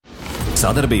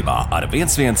Sadarbībā ar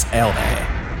 11 LV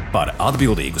par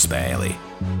atbildīgu spēli.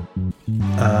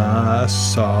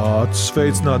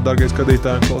 Sveicināt, dargie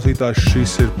skatītāji un klausītāji.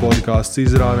 Šis ir podcasts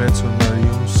Izrāviens un ar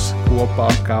jums kopā,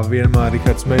 kā vienmēr,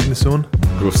 Rihards Meidnis un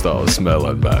Gustavs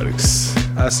Melenbergs.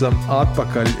 Esam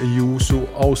atpakaļ jūsu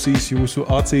ausīs, jūsu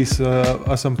acīs.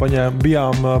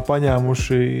 Bijām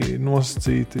paņēmuši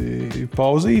nosacīti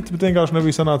pauzīti, bet vienkārši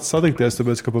nebija sanācis satikties,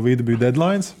 tāpēc, ka pa vidu bija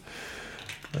deadlines.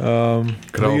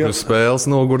 Kraukļu spēles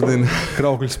nogurdina.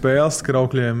 Kraukļu spēles,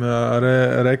 kraukļiem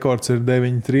rekords ir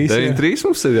 9-3. 9-3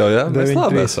 mums ir jau, jā? Mēs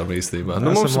labi esam īstībā.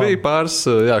 Mums bija pāris,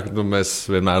 mēs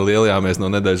vienmēr lielījāmies no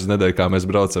nedēļas uz nedēļu, kā mēs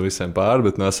braucam visiem pāri,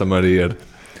 bet esam arī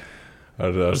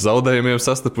ar zaudējumiem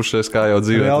sastapušies, kā jau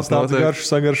dzīvē. Realitātes garšu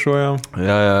sagaršojām.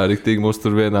 Jā, riktīgi mūs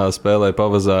tur vienā spēlē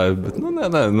pavazāja, bet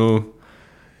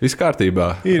viss kārtībā,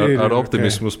 ar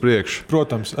optimismu uz priekšu.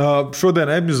 Protams. Šodien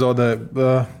epizodē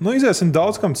iziesim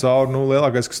daudz kam cauri.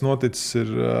 Lielākais, kas noticis, ir,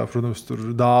 protams, tur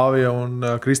Dāvija un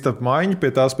Kristapa maiņa.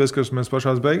 Pie tās pieskarsimies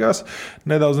pašās beigās.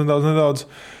 Nedaudz.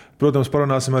 Protams,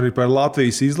 parunāsim arī par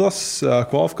Latvijas izlases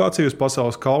kvalifikāciju uz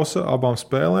pasaules kausa abām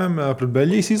spēlēm pret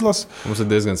Beļģijas izlasi. Mums ir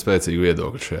diezgan spēcīgi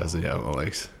viedokļi šajā ziņā, man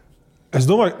liekas. Es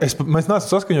domāju, mēs neesam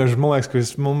saskaņojuši, man liekas,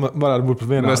 ka mums varētu būt pat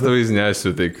vienādi. Es tev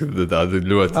izņēsu tādu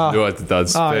ļoti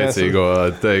tādu spēcīgo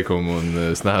teikumu, un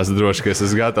es neesmu droši, ka es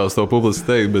esmu gatavs to publiski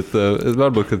teikt, bet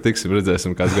varbūt, ka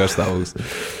redzēsim kāds garstāvoklis.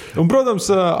 Un, protams,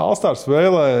 All-Star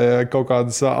spēlē kaut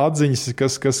kādas atziņas,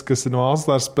 kas ir no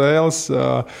All-Star spēles.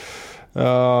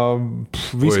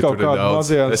 Viss kaut kāda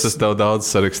mazajā. Es esmu tev daudz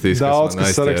sarakstījis. Daudz,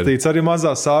 kas sarakstīts. Arī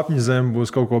mazā sāpņu zeme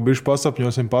būs kaut ko bišķi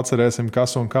pasapņosim, pacerēsim,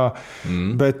 kas un kā.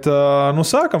 Bet,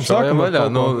 sākam. Vaļā.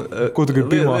 Ko tu gribi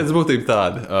pirmā? Lietas būtība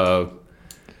tāda.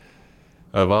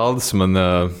 Valdis man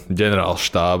ģenerāla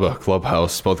štāba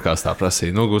Clubhouse podkastā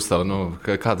prasīja, Gustav,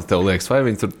 kā tev liekas, vai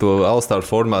viņi tur to All-Star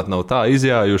formātu nav tā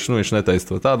izjājuši, viņš neteica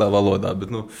to tādā valodā,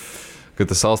 bet, ka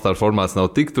tas All-Star formāts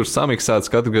nav tik tur samiksēts,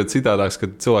 katru gadu citādāks,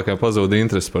 kad cilvēkiem pazuda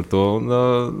interesi par to. Un,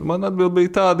 man atbild bija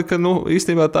tāda, ka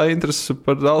īstenībā tā interese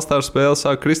par All-Star spēli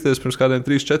sāk kristies pirms kādiem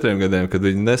 3-4 gadiem, kad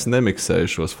viņi nemiksēja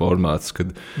šos formātus.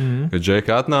 Kad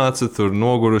Džeki atnāca, tur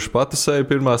noguruši patusēja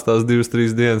pirmās tās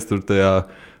 2-3 dienas tur tajā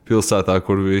pilsētā,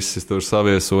 kur visi tur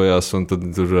saviesojās, un tad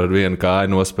tur ar vienu kāju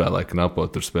nospēlēja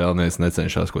knapot. Tur spēlnieks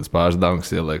necenšās kaut kāds pāris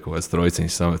dankus ieliek, kaut kāds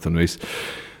trojciņas samet un viss.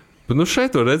 Bet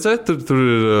šeit to redzēt, tur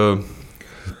ir...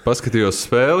 Paskatījos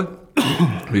spēli.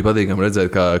 Bija patīkami redzēt,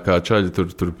 kā čaļi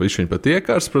tur viņi pat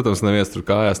iekārs. Protams, neviens tur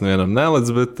kājās nevienam neledz,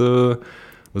 bet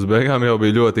uz beigām jau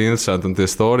bija ļoti interesanti. Un tie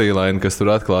storyline, kas tur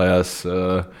atklājās,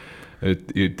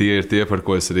 tie ir tie, par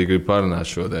ko es arī gribu parunāt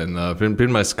šodien.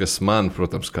 Pirmais, kas man,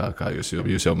 protams, kā jūs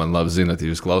jau man labi zinat, ja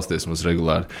jūs klausties mums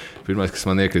regulāri, pirmais, kas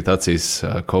man iekrita acīs,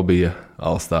 Kobija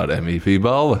All-Star MVP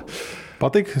balva.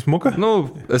 Patīk, smuka?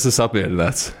 Es esmu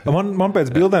apmierināts. Man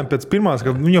pēc bildēm, pēc pirmās,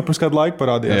 kad viņi jau pirms kādu laiku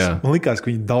parādījās, man likās, ka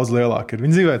viņi daudz lielāki ir.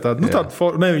 Viņi dzīvē tādu,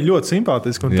 viņi ļoti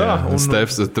simpātiski un tā. Un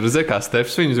Stefs, tur redzēja, kā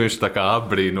Stefs viņš tā kā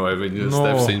apbrīnoja viņu.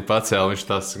 Stefs viņu pacēla, viņš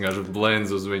tās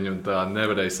blends uz viņu un tā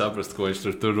nevarēja saprast, ko viņš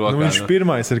tur rokā. Viņš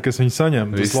pirmais ir, kas viņu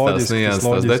saņem. Tas loģiski.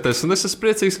 Un es esmu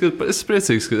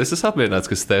priecīgs, ka es esmu apmierināts,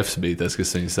 ka Stefs bija tas,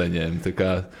 kas viņu saņēma. Tā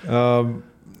kā...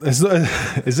 Es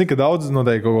zinu, ka daudz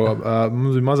noteikti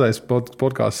mums bija mazais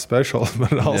podcasts specials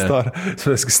par All-Star. Es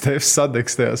redzu, ka Stefs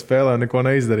sadegs tajā spēlē un neko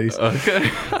neizdarīs.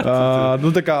 Okay.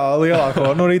 Tā kā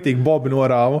lielāko, rītīgi Bobi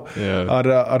norāvu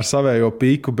ar savējo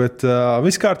pīku, bet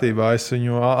viss kārtībā. Es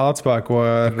viņu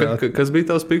atspēkoju. Kas bija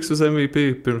tavs piks uz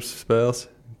MVP pirms spēles?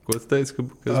 Ko tu teici,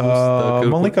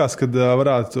 man likās, ka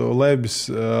varētu Lebis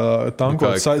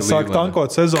sākt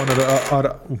tankot sezonu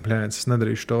es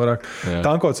nedarīšu to vairāk.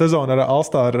 Tankot sezonu ar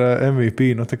All-Star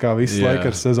MVP, tā kā viss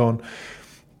Lakers sezonu.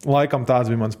 Laikam tāds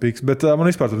bija mans piks, bet man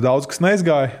vispār tur daudz kas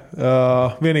neizgāja.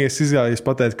 Vienīgais izgājis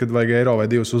pateikt, kad vajag eiro vai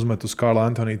divus uzmet uz Karla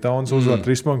Anthony Towns, uzvar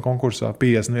 3-punktu konkursā,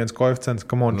 51 koeficients,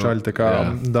 čaļi, tā kā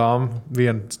dāma,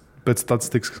 viens pēc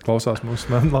statistikas, kas klausās mums,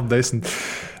 man 10.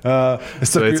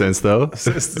 Sveiciens tev.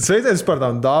 Sveiciens par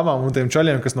tām dāmām un tiem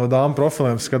čaļiem, kas no dāmu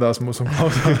profiliem skatās mūs un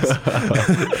klausās.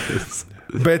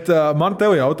 Bet man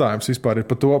tev jautājums vispār ir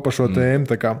par šo tēmu.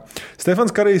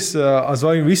 Stefans Karijs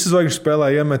visu zvaigžņu spēlē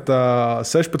iemet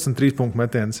 16 3-punktu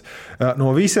metienus.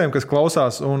 No visiem, kas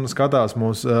klausās un skatās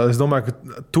mūs, es domāju,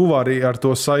 ka tu vari ar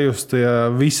to sajust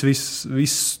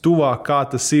viss tuvāk, kā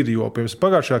tas ir. Jo pirms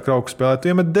pagājušajā krauku spēlē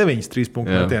tu iemet 9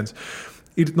 3-punktu metienus.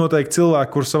 ir noteikti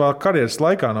cilvēki, kur savā karjeras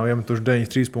laikā nav iemetuši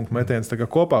 93 punktu metienus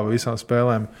kopā vai visām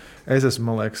spēlēm. Es esmu,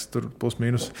 man liekas, tur plus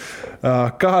mīnus.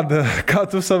 Kā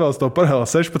tu savēl to paralēli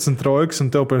 16 trojkas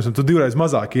un tev, piemēram, tu divreiz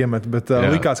mazāk iemet, bet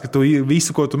likās, ka tu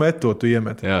visu, ko tu met, to tu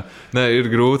iemet. Jā. Nē, ir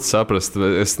grūti saprast.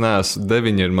 Es neesmu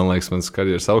 9, ir, man liekas, mans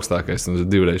karjeras augstākais, un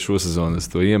divreiz šo sezonu es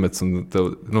to iemetu. Un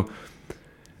tev,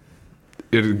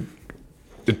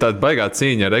 ir tāda baigā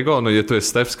cīņa ar ego, ja tu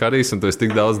esi Stefs Karijs un tu esi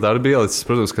tik daudz darba ielicis,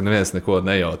 protams, ka neviens neko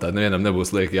nejautā. Nevienam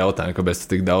nebūs lieki jautājumi, kāpēc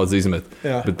tu tik daudz izmet.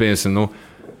 Jā. Bet, piemēram,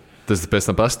 tas pēc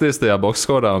tam paskaties tajā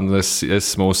boxskorā, un es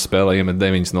mūsu spēlē iemetu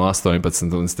 9 no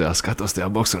 18, un es skatos tajā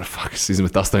boxskorā, es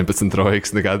izmetu 18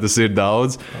 trojkas, tas ir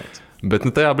daudz. Bet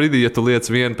tajā brīdī, ja tu liec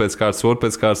vienu pēc kārtas, otru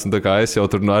pēc kārtas, un es jau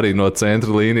tur arī no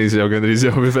centra līnijas jau gandrīz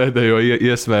jau pēdējo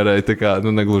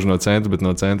iesmērēju, negluži no centra, bet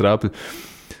no centra apli.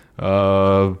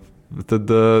 Tad,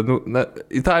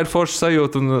 tā ir forša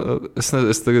sajūta, un es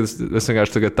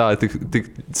vienkārši tagad tā tik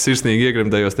sirsnīgi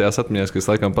iegremdējos tajās atmiņās, ka es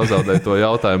laikam pazaudēju to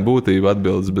jautājumu būtību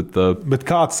atbildes. Bet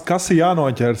kas ir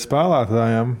jānoķer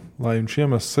spēlētājiem, lai viņš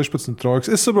iemest 16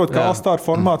 trojkas? Es saprotu, ka All-Star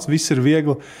formāts viss ir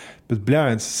viegli, bet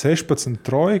bļāviens 16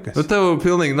 trojkas. Tev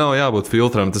pilnīgi nav jābūt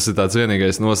filtram, tas ir tāds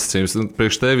vienīgais nosacījums.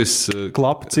 Priekš tevis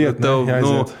klapa ciet,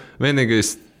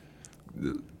 vienīgais.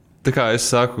 Tā kā es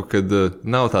saku, ka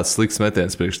nav tāds slikts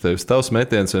metiens priekš tevis. Tavs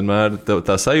metiens vienmēr,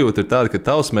 tā sajūta ir tāda, ka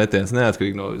tavs metiens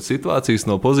neatkarīgi no situācijas,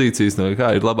 no pozīcijas, no kā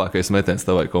ir labākais metiens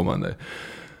tavai komandai.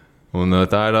 Un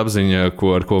tā ir apziņa,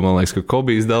 ar ko man liekas, ka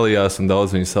Kobijs dalījās, un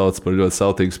daudz viņu sauc par ļoti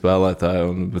sautīgu spēlētāju.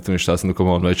 Bet viņš tāds,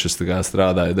 večs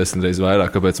strādāja 10 reizes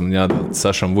vairāk, kāpēc man jādod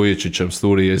Sašam Vujičičam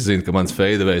stūrī, ja es zinu, ka mans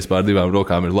feidevējs pār 2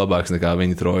 rokām ir labāks nekā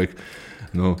viņa trojka.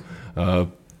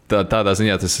 Tādā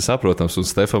ziņā tas ir saprotams, un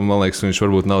Stefam, man liekas, viņš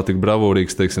varbūt nav tik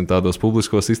bravūrīgs, teiksim, tādos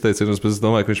publiskos izteicienos, bet es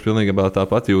domāju, ka viņš pilnīgi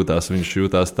tāpat jūtās. Viņš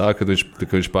jūtās tā, ka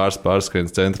viņš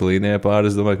pārskrien centra līnijā pāri.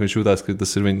 Es domāju, ka viņš jūtās, ka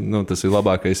tas ir, tas ir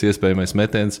labākais iespējamais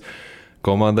metiens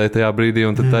komandai tajā brīdī,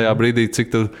 un tad tajā brīdī,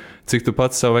 cik tu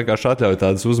pats sev vienkārši atļauj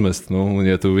tādas uzmest. Un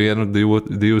ja tu 1, 2,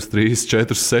 3,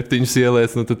 4, 7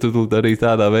 ieliec, tad tu arī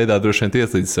tādā veidā droši vien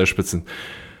tiec līdz 16.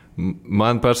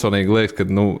 Man personīgi liekas,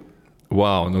 ka,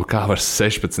 wow, kā var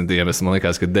 16 iemest? Man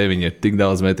liekas, ka 9 ir tik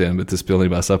daudz metienu, bet es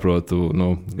pilnībā saprotu,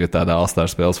 ka tādā All-Star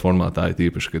spēles formātā ir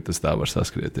īpaši, ka tas tā var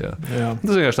saskriet. Jā.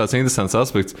 Tas vienkārši tāds interesants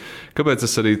aspekts. Kāpēc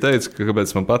es arī teicu,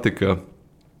 kāpēc man patika,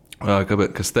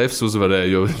 ka Stefs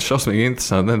uzvarēja, jo viņš šausmīgi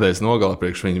interesanti nedēļas nogalā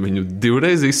priekš viņu. Viņu 2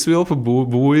 reizes izsvilpa,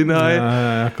 būināja.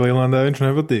 Jā, Clevelandā viņš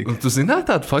nepatīk. Un tu zināji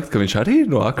tādu faktu, ka viņš arī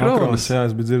ir no Akronas? Jā,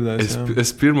 es biju dzirdējis.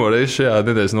 Es pirmo reizi šajā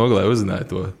nedēļas nogalē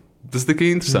uzzināju to. Tas ir tik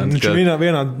interesanti. Viņš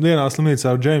vienā slimnīcā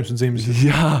ar Džeimsu dzimis.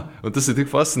 Jā, un tas ir tik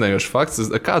fascinējošs fakts.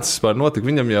 Kā tas vispār notika?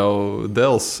 Viņam jau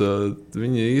Dels,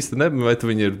 viņi īsti nebija, vai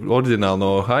viņi ir oriģināli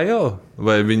no Ohio,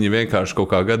 vai viņi vienkārši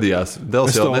kaut kā gadījās.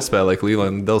 Dels jau nespēlēja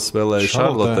Cleveland, Dels spēlēja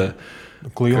Charlotte.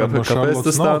 Kāpēc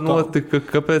tas tā notika?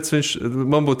 Kāpēc viņš,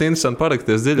 man būtu interesanti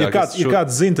parakties dziļāk. Ja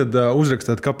kāds zina, tad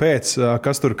uzrakstāt, kāpēc,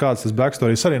 kas tur kāds tas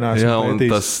backstories arī neesmu. Jā, un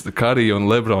tas Karija un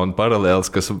Lebrona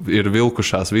paralēls, kas ir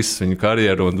vilkušās visas viņu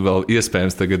karjeru, un vēl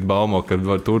iespējams tagad baumo, ka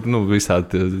var tur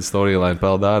visādi storyline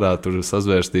peld ārā, tur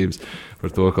sazvērstības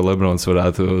par to, ka Lebrons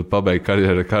varētu pabeigt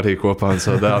karjeru ar Kariju kopā un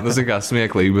savu dēlu. Zin kā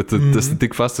smieklīgi, bet tas ir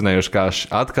tik fascinējoši, kā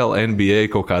atkal NBA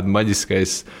kaut kāda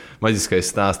maģiskais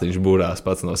stāstīņš būrās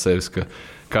pats no sevis, ka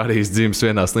Karijs dzimis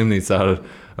vienā slimnīcā ar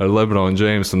Lebronu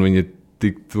Džeimsu, un viņi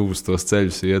tik tuvus tos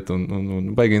ceļus iet,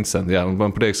 un baigi interesanti. Jā,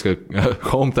 man prieks, ka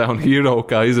Hometown Hero,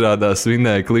 kā izrādās,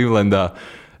 vinēja Clevelandā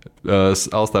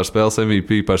All-Star spēles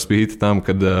MVP par spīti tam,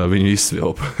 kad viņu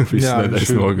izsvilpa visu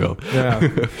nedēļas nogali.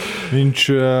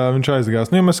 Viņš aizgās.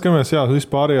 Ja mēs skatāmies,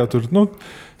 vispārējā tur,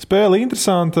 spēle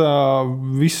interesanta.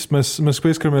 Mēs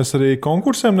pieskaramies arī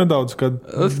konkursiem nedaudz.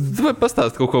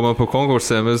 Pastāst kaut ko man par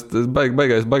konkursiem. Es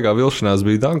baigā vilšanās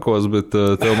bija dankos, bet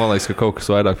tev man liekas, ka kaut kas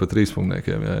vairāk par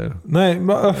trīspunktniekiem. Nē,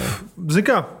 zini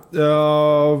kā,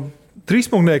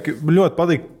 trīspunktnieki ļoti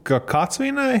patīk, ka kāds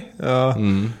vinēja.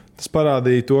 Tas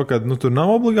parādīja to, ka tur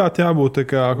nav obligāti jābūt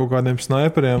kaut kādiem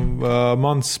sniperiem.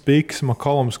 Mans Piks,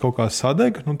 McCollums kaut kā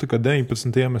sadega,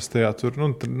 19 iemestajā tur,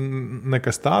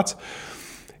 nekas tāds.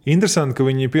 Interesanti, ka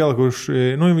viņi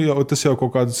pielikuši, tas jau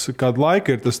kādu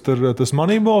laiku ir, tas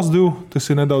Moneyballs 2, tas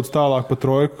ir nedaudz tālāk pa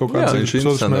trojku. Viņš ir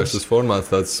interesantāks, tas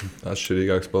formāts tāds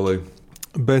atšķirīgāks paliek.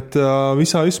 Bet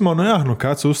visā vismā,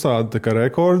 kāds uzstāda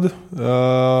rekordu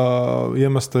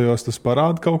iemestajos, tas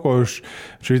parāda kaut ko. Viņš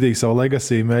šitīgi savu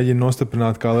legacy mēģina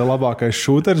nostiprināt kā labākais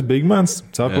šūters, bigmans,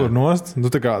 cepur nost.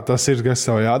 Tas ir, kas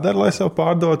sev jādara, lai sev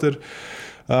pārdot. Ir,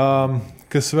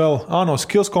 kas vēl? No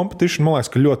skills competition, man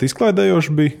liekas, ka ļoti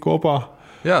izklaidējoši bija kopā.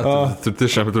 Jā, tur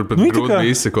tiešām tur pat grūti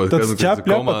bija izsekot, kas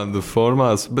komandu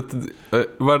formās, bet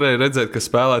varēja redzēt, ka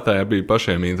spēlētājiem bija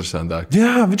pašiem interesantāki.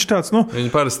 Jā, viņš tāds, Viņi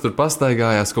parasti tur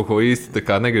pastaigājās, kaut ko īsti tā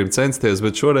kā negrib censties,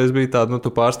 bet šoreiz bija tāda, tu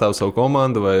pārstāv savu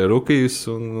komandu vai rukijus,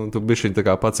 un tu bišķiņ tā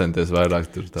kā pacenties vairāk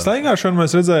tur tā. Staigāšanu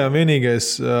mēs redzējām vienīgais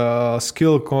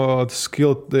skill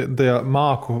tajā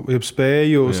māku, jeb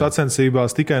spēju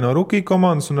sacensībās tikai no rukiju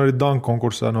komandas, un arī dunk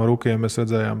konkursā no rukijiem mēs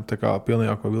redzējām tā kā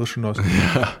pilnīgāko vilšanos.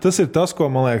 Tas ir tas,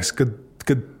 ko man liekas, kad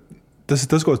tas ir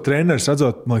tas, ko treneris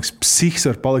redzot, man liekas, psihiks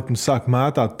var palikt un sāk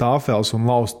mētāt tāfels un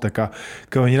laust, tā kā,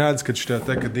 ka viņi redz, kad šitā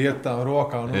te, kad iet tā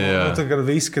rokā, tā kā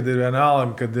viss, kad ir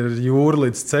vienalga, kad ir jūra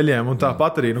līdz ceļiem, un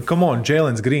tāpat arī, come on,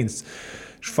 Jēlens Grīns.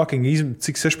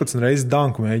 Cik 16 reizes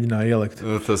danku mēģināja ielikt.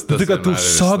 Tikai tu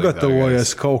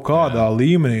sagatavojies kaut kādā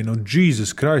līmenī, Jesus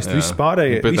Christ, viss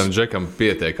pārējie. Pēc tam Džekam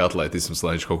pietiek atletisms,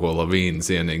 lai viņš kaut ko lavīnu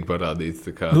cienīgi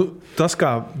parādītu. Tas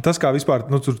kā vispār,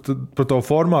 tur par to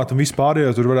formātu un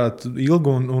vispārējo tur varētu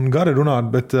ilgi un gari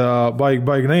runāt, bet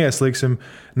baigi neieslīgsim.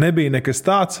 Nebija nekas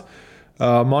tāds.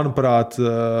 Manuprāt,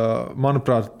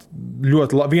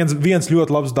 viens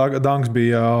ļoti labs danks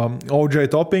bija O.J.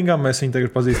 Toppingam. Mēs viņu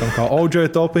tagad pazīstam kā O.J.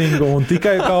 Toppingu un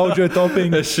tikai kā O.J.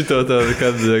 Toppingu. Es šito tā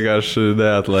nekad vienkārši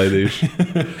neatlaidīšu.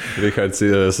 Rihards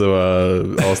savā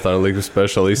All-Star League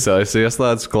special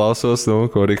ieslēdz, klausos,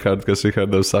 kas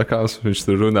Rihardam sakās. Viņš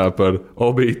tur runā par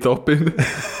O.B. Toppingu.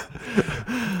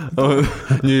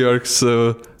 New Yorks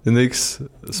Knicks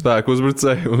spēku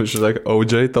uzbrucēju, un viņš saka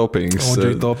O.J. Toppings.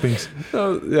 O.J. Toppings.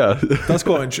 Jā. Tas,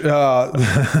 ko viņš...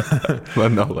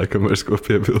 Man nav laikam vairs ko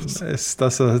piebilst.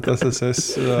 Tas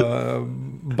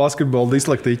basketbola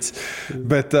dislektiķis.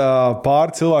 Bet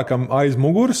pāri cilvēkam aiz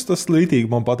muguras, tas lītīgi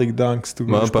man patīk danks.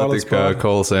 Man patīk, ka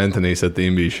Kols Antonijs ar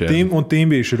Timbīšiem. Un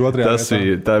Timbīši ir otrajā vietā. Tas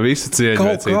bija, tā visa cieņa.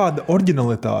 Kaut kāda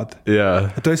originalitāte. Jā.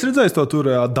 Tu esi redzējis to tur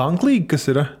danklīgi, kas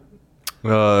ir...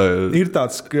 Ir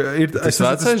tāds, tas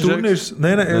turnīrs,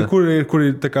 kur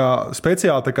ir tā kā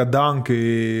speciāli tā kā danki,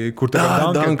 kur tā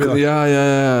kā danki. Jā,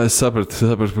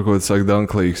 sapratu, par ko tu saki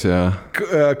danklīgs, jā.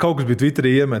 Kaut kas bija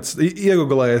Twitterī iemets.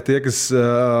 Iegooglējiet tie, kas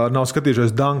nav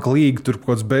skatījušies dank līgu, tur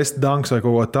kaut kāds best danks vai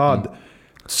kaut ko tādu.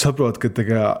 Saprot, ka tā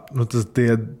kā, tas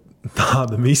tie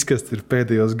tāda miskas ir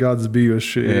pēdējos gadus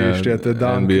bijuši šie te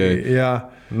danki. Jā.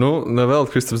 Nevēl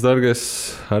Kristaps Dargais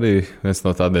arī viens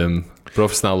no tādiem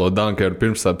profesionālo dankeru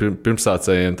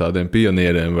pirmsācējiem, tādiem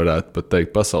pionieriem, varētu pat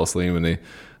teikt, pasaules līmenī.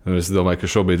 Es domāju, ka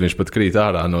šobrīd viņš pat krīt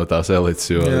ārā no tās elites,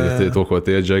 jo to, ko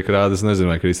tie Džeki rāda, es nezinu,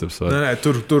 vai Kristaps var. Nē,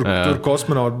 tur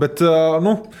kosmonauti, bet,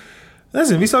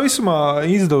 nezinu, visumā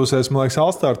izdevusies, man liekas,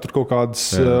 All-Star tur kaut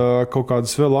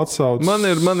kādas vēl atsaucas. Man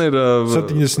ir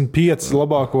 75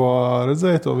 labāko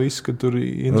redzēja to visu, ka tur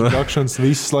introductions,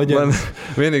 visas leģendas.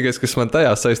 Vienīgais, kas man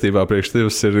tajā saistībā priekš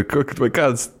tevis ir,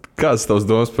 kāds tavs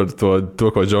domas par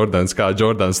to, ko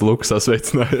Jordans Luka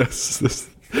sasveicinājās?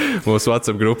 Mūsu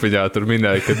WhatsApp grupiņā tur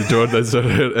minēja, ka Jordans ar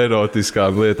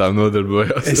erotiskām lietām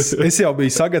nodarbojās. Es jau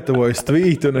biju sagatavojis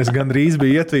tvītu, un es gandrīz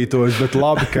biju ietvītojis, bet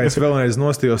labi, ka es vēlreiz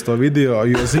nostījos to video,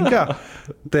 jo, zini kā,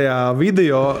 tajā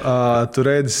video tu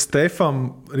redzi Stefam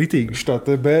ritīgi šitā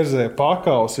te bērzē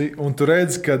pakausi, un tu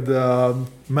redzi, kad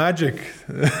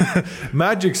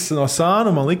Magics no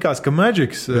sāna, man likās, ka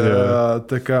Magics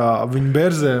tā kā viņa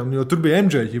bērzē, jo tur bija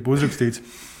MJ uzrakstīts.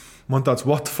 Man tāds,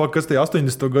 what the fuck, kas tie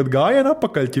 80. gadu gājienu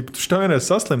apakaļ, tu štainēs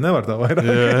saslim, nevar tā vairāk.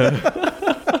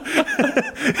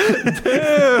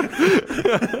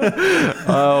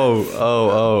 Au.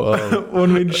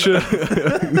 Un viņš...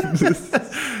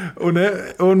 Un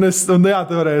jā,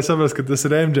 te varēja saprast, ka tas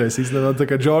ir MJs, īstenībā tā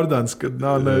kā Jordans, kad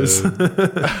nav nevis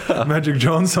Magic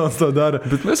Johnsons to dara.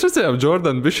 Bet mēs redzējām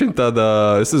Jordanu, bišķiņ tādā,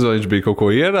 es nezinu, viņš bija kaut ko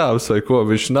ierāvis vai ko,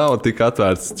 viņš nav tik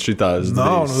atvērts šitās drīz.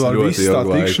 Nav, viss tā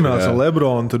tikšanās ar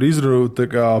Lebronu tur izrūt, tā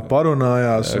kā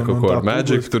parunājās. Kaut ko ar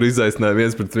Magic tur izaicināja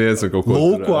 1-1 un kaut ko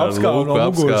Luku apskāv no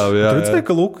muguras. Tu redzēji,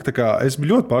 ka Luka, tā kā, es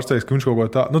biju ļoti pārsteigts, ka viņš kaut ko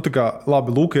tā, tā kā,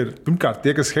 labi, Luka ir, pirmkārt,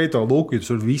 tie, kas heito Luku, ja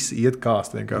tur visi iet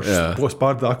kāst vienkārši, pos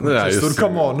pārtāk. Tur,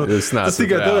 come on, tas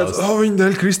tikai tāpēc, viņa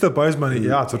dēļ Kristapa aizmanīja,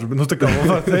 jā, tur, tā kā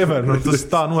whatever, tas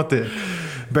tā notiek.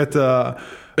 Bet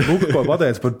Luka, ko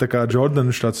pateica par tā kā Jordanu,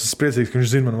 viņš tāds priecīgs, ka viņš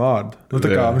zina manu vārdu. Tā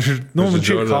kā viņš ir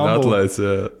humble.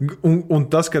 Un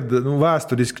tas, kad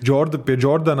vēsturiski pie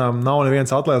Jordanām nav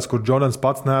neviens atlēts, kur Jordans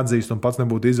pats neatzīst un pats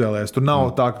nebūtu izvēlējies. Tur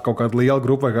nav tā, ka kaut kāda liela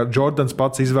grupa, vai kā Jordans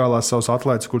pats izvēlās savus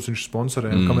atlētus, kurus viņš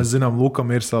sponsorē. Kā mēs zinām,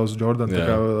 Lukam ir savs Jordan tā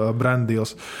kā brand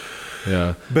deals.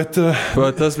 Jā. Bet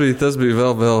tas bija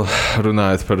vēl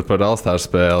runājot par All-Star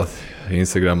spēli.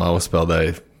 Instagramā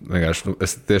uzspēlēju.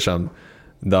 Es tiešām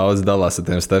daudz dalās ar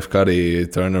tiem Steph Curry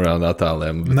turnaround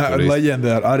attēliem.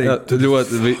 Leģendāri arī. Jā,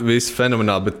 ļoti viss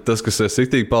fenomenāli, bet tas, kas es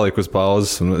riktīgi paliku uz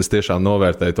pauzes, un es tiešām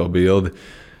novērtēju to bildi.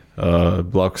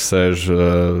 Blakus sēž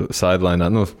sidelinā,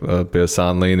 pie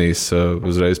sāna līnijas,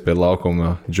 uzreiz pie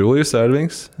laukuma Julius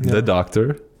Ervings, The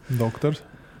Doctor. Doktors.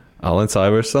 Alans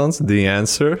Iversons, The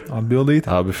Answer. Atbildīt.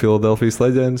 Abi Filadelfijas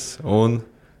leģendas. Un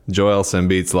Joels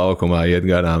Embiids laukumā iet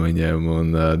garām viņiem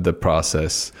un The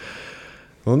Process.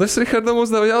 Un es Rihardam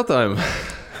uzdevu jautājumu.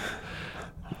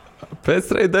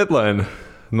 Pēc trade deadline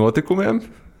notikumiem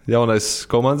jaunais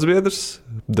komandas biedrs,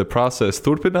 The Process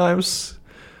turpinājums,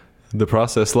 The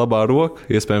Process labā roka,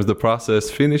 iespējams The Process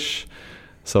finish.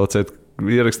 Sauciet,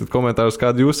 ierakstiet komentārus,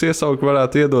 kādu jūs iesauku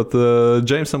varētu iedot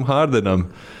Jamesam Hardenam.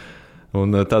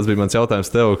 Un tāds bija mans jautājums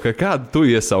tev, kādu tu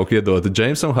iesauku iedot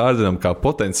Jamesam Hardenam kā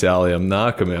potenciālajiem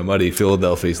nākamajiem arī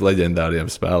Filadelfijas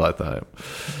leģendāriem spēlētājiem?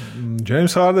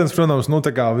 James Hardens, protams,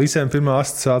 tā kā visiem pirmā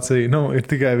asociācija ir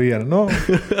tikai viena.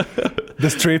 The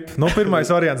Strip. Pirmais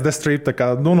variants, The Strip, tā kā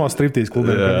no striptīs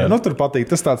klubiem. Tur patīk,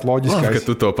 tas tāds loģiskais. Labi, ka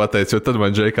tu to pateici, jo tad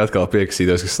man Džeika atkal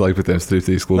piekasītos, kas laik pie tiem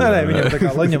striptīs klubiem. Nē,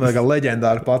 viņam tā kā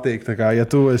leģendāri patīk. Tā kā, ja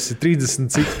tu esi 30,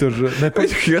 cik tur...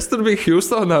 Kas tur bija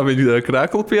Houstonā? Viņa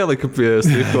kreklu pielika pie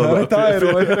striptiem. Tā ir.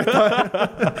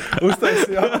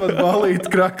 Uztaisīja atpat balīt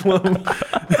kreklam.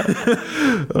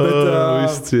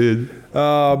 Viss cieņi.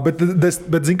 Bet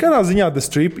zin, kādā ziņā The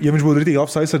Strip, ja viņš būtu rītīgi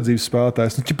labs aizsardzības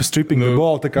spēlētājs, ķipa stripping the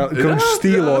ball, ka viņš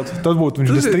stīlot, tad būtu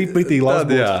viņš The Strip rītīgi labs.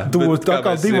 Tu būtu tā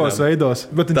kā divos veidos.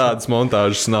 Tādas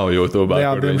montāžas nav YouTube,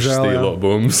 kur viņš stīlo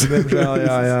bumbas. Diemžēl,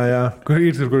 jā. Kur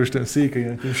viņš tiem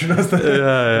sīkajiem?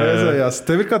 Jā.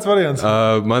 Tev ir kāds variants?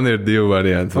 Man ir divi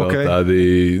varianti. Okay. Tādi,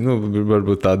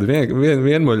 varbūt tādi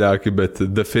vienmuļāki, bet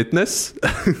The Fitness.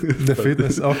 The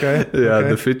Fitness, ok. Jā,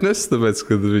 The Fitness, tāpēc,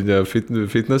 kad viņa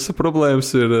fitnessa problēmas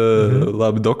ir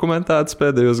labi dokumentētas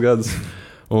pēdējos gadus.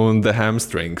 Un The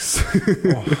Hamstrings.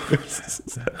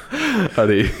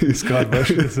 Arī.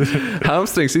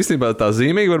 Hamstrings īstenībā tā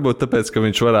zīmīga varbūt tāpēc, ka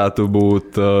viņš varētu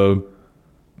būt...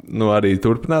 arī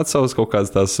turpināt savas kaut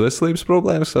kādas tās veselības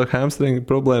problēmas, hamstring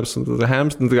problēmas.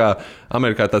 Kā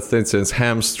Amerikā tāds teiciens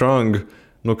hamstrung,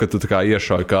 ka tu tā kā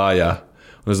iešauj kājā.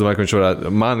 Un es domāju, ka viņš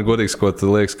varētu, man godīgi sakot,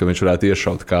 liekas, ka viņš varētu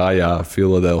iešaut kājā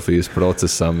Filadelfijas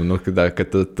procesam,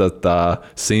 ka tā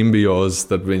simbioze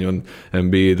starp viņu un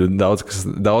Embiidu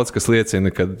daudz kas liecina,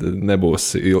 ka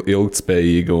nebūs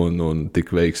ilgtspējīga un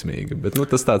tik veiksmīga. Bet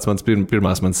tas tāds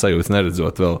pirmās mans sajūtas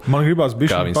neredzot vēl. Man gribās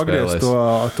bišķi pagriezt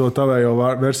to tavējo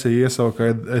versiju iesaukt,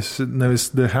 ka es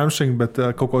nevis The Hamstring, bet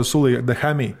kaut ko sulīju The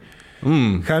Hammy.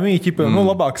 Hammy ķipa,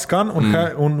 labāk skan,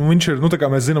 un viņš ir, tā kā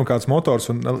mēs zinām, kāds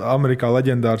motors, un Amerikā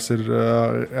leģendārs ir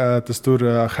tas tur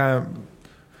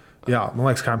jā, man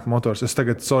liekas, Hamp motors. Es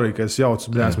tagad, ka es jaucu,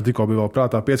 man tikko bija vēl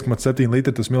prātā 5,7 litri,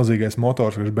 tas milzīgais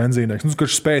motors, kurš benzīnieks.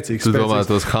 Kurš spēcīgs. Tu domā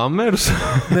tos Hammers?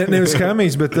 Nevis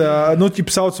Hammijs, bet,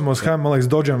 ķipa saucamos Ham, man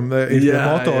liekas, Dodge'am ir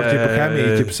motori, ķipa Hammy,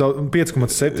 ķipa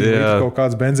 5,7 litri kaut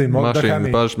kāds benzīna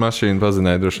motors. Mašīnu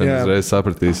pazinēja, droši vien uzreiz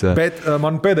sapratīs, jā. Bet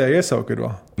man pēdējā iesauka ir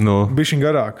vēl. Bišķiņ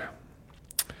garāk.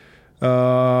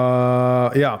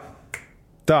 Jā.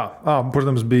 Tā,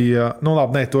 protams, bija.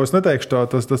 Labi, to es neteikšu,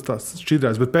 tas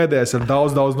šķidrais, bet pēdējais ir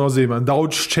daudz nozīmē,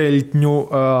 daudz šķeļtņu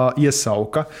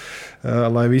iesauka,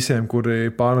 lai visiem,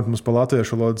 kuri pārmet mums pa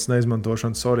latviešu valodas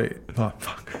neizmantošanu, sorry.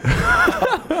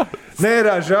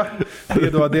 Nēraža,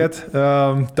 piedodiet.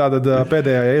 Tātad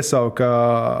pēdējā iesauka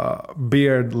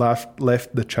Beard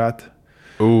left the chat.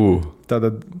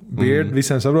 Tātad Beard,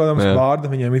 visiem saprotams, Bārda,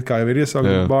 viņiem it kā jau ir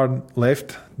iesauka, Bārda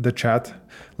left the chat,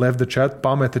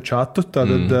 pameta chatu,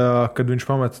 tātad, kad viņš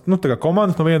pameta, tā kā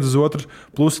komandas no vienas uz otru,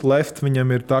 plus left,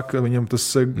 viņam ir tā, ka viņam tas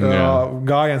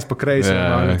gājiens pa kreisi,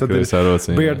 tad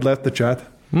ir Beard left the chat.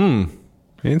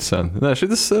 Interesanti. Nē,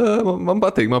 šitas man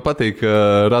patīk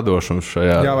radošums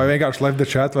šajā. Jā, vai vienkārši left the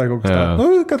chat vai kaut kas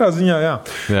tāds. Katrā ziņā, jā.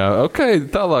 Jā, ok,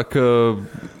 tālāk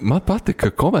man patika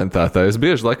komentētāji. Es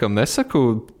bieži laikam nesaku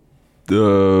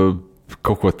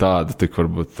kaut ko tādu, tik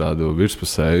varbūt tādu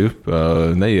virspusēju,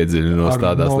 neiedziļinos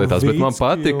tādās lietās, bet man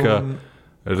patika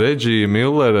Regija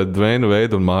Millera, Dveina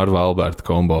Veida un Mārva Alberta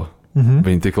kombo.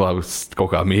 Viņi tik labi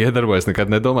kaut kā miedarbojas, nekad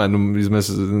nedomāju. Mēs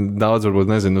daudz varbūt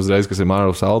nezinu uzreiz, kas ir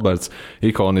Mārvs Alberts,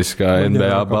 ikoniskā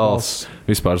NBA balss,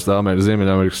 vispār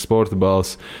Ziemeļamerikas sporta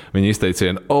balss. Viņi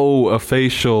izteiciena, a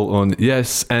facial un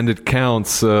yes, and it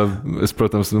counts. Es,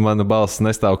 protams, mana balss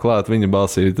nestāv klāt, viņa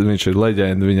balsī, viņš ir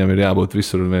leģenda, viņam ir jābūt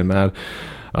visur un vienmēr.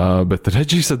 Bet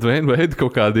Regijs ar Dveinu Veidu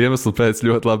kaut kādu iemeslu pēc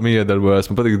ļoti labi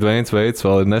miedarbojas. Man patīk, Dveins Veids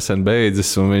vēl ir nesen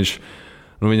beidzis,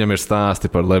 un viņam ir stāsti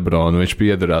par Lebronu, viņš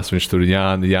piedurās, viņš tur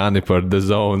Jāni par The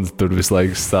Zone, tur visu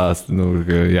laiku stāst,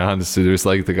 Jānis ir visu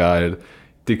laiku tā kā ir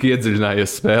tik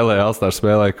iedziļinājies spēlē, All-Star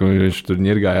spēlē, ka viņš tur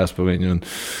ņirgājās pa viņu.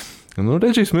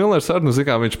 Redžijs Millers arī,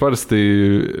 viņš parasti,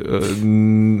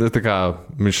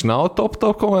 viņš nav top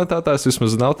komentētājs,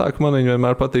 vismaz nav tā, ka man viņu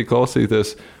vienmēr patīk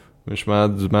klausīties. Viņš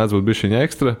mēdz būt bišķiņa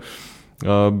ekstra,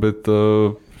 bet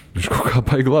viņš kaut kā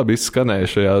baigi labi izskanēja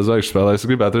šajā zvaigžņu spēlē. Es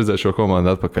gribētu redzēt šo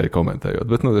komandu atpakaļ komentējot.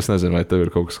 Bet, es nezinu, vai tev ir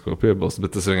kaut kas, ko piebilst.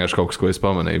 Bet tas vienkārši kaut kas, ko es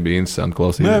pamanīju, bija interesanti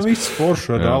klausīties. Nē, viss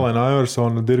forši ar Alēnu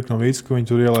Iversonu, Dirku Novicku, ka viņi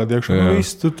tur ielaid iekšā.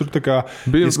 Viss tur tā kā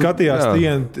skatījās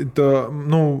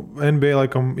NBA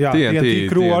laikam,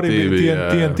 TNT crew arī bija,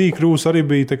 TNT crews arī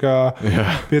bija tā kā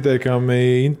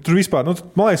pietiekami. Tur vispār,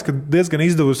 man liekas, ka diezgan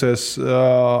izdevusies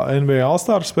NBA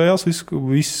All-Star spēles.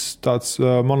 Viss tāds,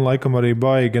 man laikam arī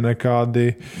baigi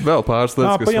nekādi. Vēl pāris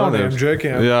lietas, kas jauniem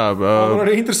džekiem. Un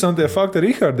arī interesantie fakti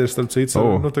Rihardi ir starp citu.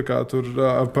 Tā kā tur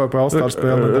pa All-Star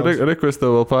spēlē. Es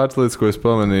tev vēl pāris lietas, ko es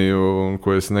pamanīju un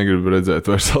ko es negribu redzēt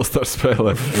vairs All-Star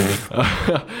spēlē.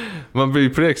 Man bija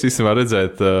prieks īstenībā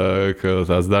redzēt, ka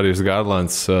tās Darius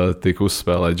Garlands tika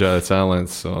uzspēlēt Jarrets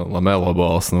Allens, Lamelo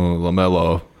balls.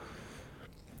 Lamelo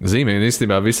zīmīgi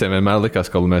īstenībā visiem vienmēr likās,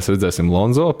 ka mēs redzēsim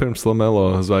Lonzo pirms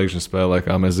Lamelo zvaigžņu spēlē,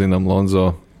 kā mēs zinām Lonzo.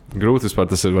 Grūti vispār,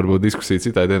 tas ir varbūt diskusija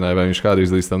citai dienai, vai viņš kādreiz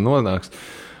līdz tam nonāks.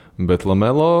 Bet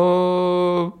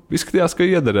Lamelo izskatījās, ka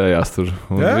iederējās tur.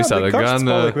 Visādi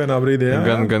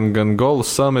gan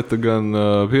golus sameta, gan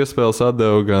piespēles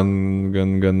atdeva,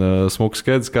 gan smuks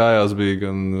kedis kājās bija,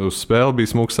 gan uz spēli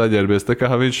bija smuks saģērbies. Tā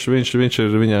kā viņš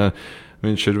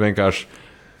ir vienkārši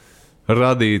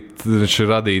viņš ir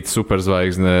radīts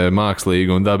superzvaigzne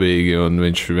mākslīgi un dabīgi, un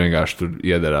viņš vienkārši tur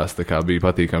iederās. Tā kā bija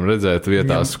patīkami redzēt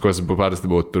vietās, kas parasti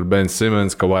būtu tur Ben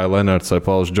Simmons, Kawhi Leonards vai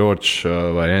Pauls George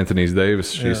vai Anthony's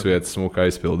Davis. Šīs vietas smuka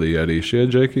aizpildīja arī šie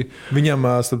džeki. Viņam,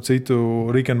 starp citu,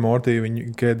 Rick and Morty,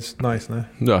 viņa kēdes nice, ne?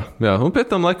 Jā. Un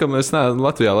pēc tam,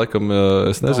 Latvijā,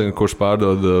 es nezinu, kurš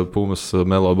pārdod Pumas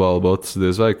Melo ballu botus,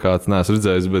 diez vai kāds neesmu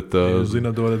redzējis, bet... Jūs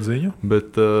zināt, dodat ziņu?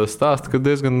 Bet stāsta, ka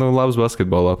diezgan labs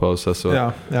basketbolā pausas.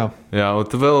 Jā, un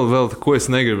vēl ko es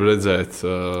negribu redzēt.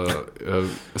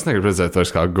 Es negribu redzēt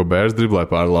vairs kā Gobērs driblē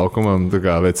pāri laukumam, tā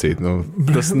kā vecīt.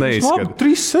 Tas neizskatās.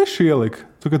 3-6 ielika.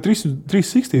 Tu kā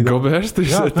 3-60. Gobērs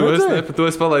 3-6. To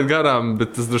es palaidu garām,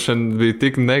 bet tas droši vien bija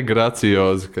tik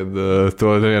negraciozi, kad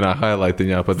to vienā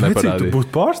highlightiņā pat neparādīja. Tu būtu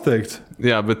pārsteigts.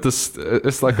 Jā, bet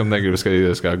es laikam negribu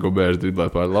skatīties, kā Gobērs driblē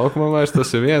pāri laukumam vairs.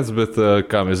 Tas ir viens, bet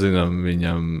kā mēs zinām,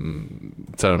 viņam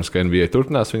cerams, ka NBA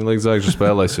turpinās viņa līdz zvaigžņu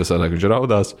spēlēs, jo sanāk viņš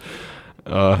raudās.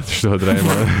 Šo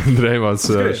Dreimons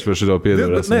šo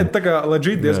piedevās. Nē, tā kā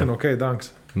legit diezgan ok,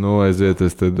 danks. Aiziet,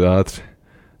 es tad ātri.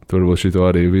 Turbūt šito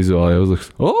arī vizuāli uzliks.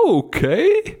 Ok!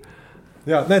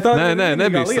 Jā, tā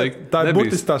nebija slikti. Tā ir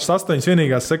būtiski tās 8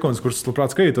 vienīgās sekundes, kuras,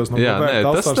 labprāt, skatītos no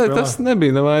tas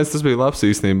nebija nevajag, tas bija labs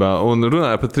īstenībā. Un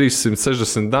runāja par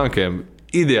 360 dankiem.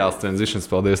 Ideāls transitions,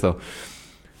 paldies tev.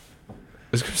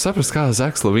 Es gribu saprast, kā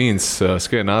Zaks Lavīns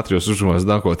skrien ātrijos uzrunās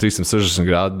danko 360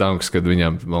 grādu dankus, kad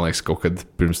viņam, man liekas, kaut kad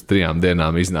pirms 3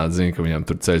 dienām iznāca ziņa, ka viņam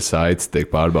tur ceļu saites tiek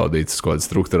pārbaudītas kaut kādu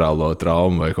struktūrālo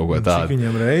traumu vai kaut ko tādu. Cik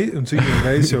viņam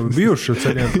reiz jau bijuši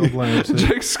ceļiem problēmas?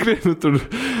 Džeks skrien tur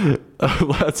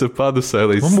lēca padusē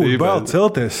līdz man būtu bail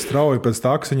celties strauji pēc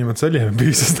tā, kas viņam ceļiem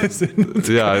bijis, es nezinu.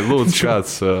 Jā, lūdzu,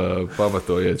 kāds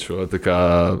pamatojiet šo. Tā kā,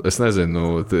 es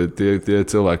nezinu, tie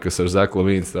cilvēki, kas ar Zaku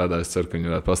Lavīnu strādā, es ceru, ka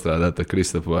viņi varētu pastrādāt ar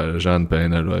Kristapu vai Žanu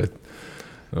Peineru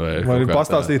vai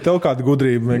pastāstīt tev kādu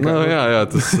gudrību. Jā,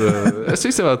 tas, es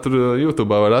īstenībā tur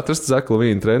YouTube var atrast Zaku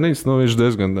Lavīnu treniņus, viņš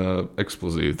diezgan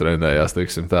eksplozīvi trenējās,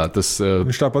 teiksim tā.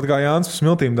 Viņš tāpat kā Jānis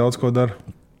Smiltīm daudz ko dara.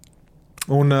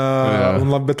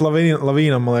 Bet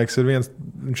Lavīnam, man liekas, ir viens,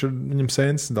 viņam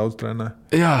sensis daudz trenē.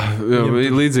 Jā,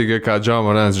 līdzīgi kā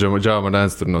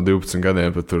Džāmarēns tur no 12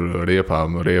 gadiem pat tur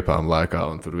riepām lēkā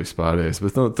un tur vispārējais.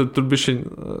 Bet tur bišķiņ,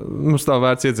 mums tā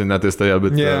vērts iedziļināties tajā,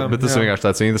 bet tas vienkārši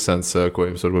tāds interesants, ko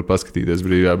jums varbūt paskatīties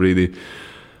brīvajā brīdī.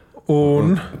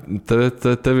 Un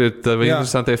tev ir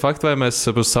interesantie fakti, vai mēs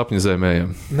uz sapņu zemējam?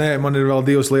 Nē, man ir vēl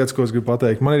 2 lietas, ko es gribu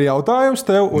pateikt. Man ir jautājums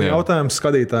tev un jautājums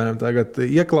skatītājiem. Tagad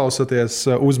ieklausieties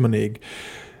uzmanīgi.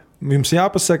 Jums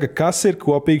jāpasaka, kas ir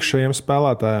kopīgs šajiem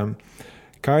spēlētājiem.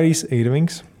 Kairijs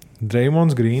Irvings,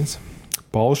 Dreimons Grīns,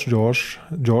 Pauls George,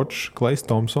 Klejs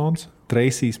Tomsons,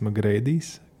 Treisijs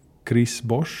Magreidijs, Kris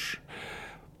Bošs,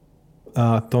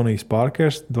 Tonijs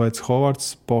Parkers, Dvaits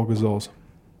Hovards, Pau Gasols.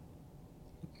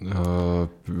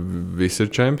 Visi ir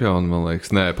čempioni, man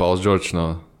liekas. Nē, Pauls George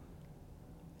nav.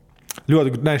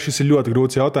 Šis ir ļoti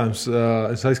grūts jautājums.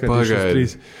 Es aizskaitīšu šos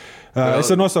 3. Es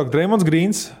varu nosaukt Dreimons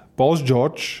Grīns, Pauls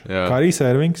George, Kairijs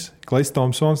Irvings, Klejs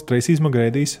Tomsons, Treisijs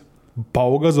Magreidijs,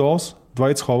 Pau Gasols,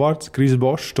 Dvaits Hovards, Kris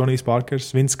Bošs, Tonijs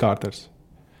Parkers, Vince Carters.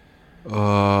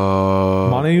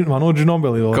 Manu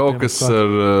Ginobili. Kaut kas ar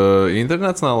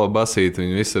internacionālo basīti.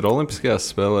 Viņi visi ir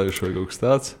olimpiskajās spēlējuši vai kaut kas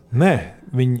tāds? Nē,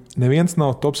 viņi neviens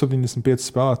nav top 75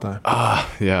 spēlētāji.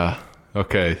 Jā.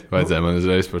 Ok, vajadzēja man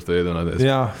uzreiz par to iedomāties.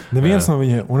 Jā, neviens no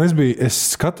viņiem. Un es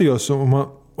skatījos, un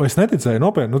es neticēju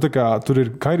nopietni. Tur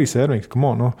ir Kairijs Irvings, come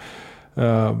on.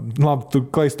 Labi, tur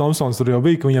Klejs Tomsons tur jau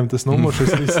bija, ka viņam tas numurs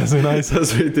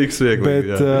tas bija tik viegli.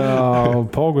 Bet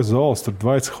Pauga Zols, tur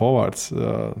Dvaits Hovards.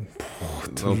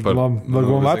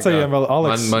 Vecajiem vēl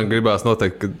Aleks. Man gribās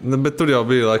noteikt, bet tur jau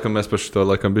bija, laikam mēs par šo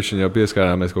bišķiņu jau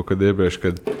pieskārāmies kaut kad iepriekš,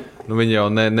 kad viņi jau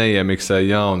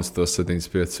neiemiksēja jaunas tos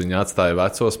 75, viņi atstāja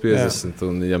vecos 50,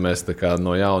 un ja mēs tā kā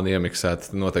no jauna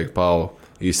iemiksētu, tad noteikti Pauga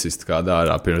izsist kādā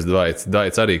ārā pirms Dvaits.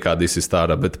 Dvaits arī kādu izsist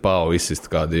ārā, bet Pauga izsist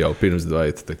kādu jau pirms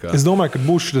Dvaita. Es domāju, ka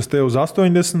būs šis te uz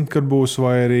 80, kad būs,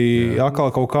 vai arī atkal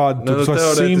kaut kāda.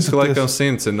 Teorētiski laikam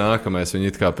 100 ir nākamais,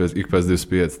 viņi it kā ik pēc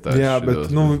 25. Jā,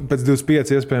 bet pēc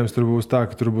 25 iespējams tur būs tā,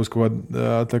 ka tur būs kaut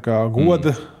kā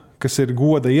goda. Kas ir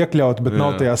goda iekļaut, bet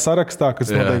nav tajā sarakstā, kas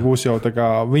noteikti būs jau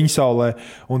viņa saulē,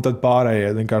 un tad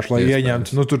pārējie vienkārši, lai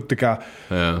ieņemtu. Tur tā kā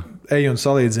ej un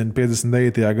salīdzina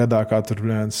 59. gadā, kā tur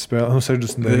spēlē,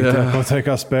 69. kaut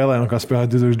kā spēlē un kā spēlē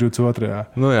 2022.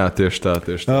 Jā, tieši tā.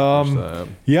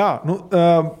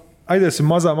 Aiziesim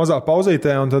mazā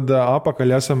pauzītē, un tad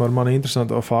apakaļ esam ar mani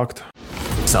interesanto faktu.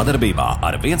 Sadarbībā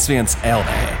ar 11 LV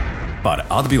par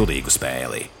atbildīgu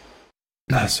spēli.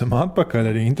 Esam atpakaļ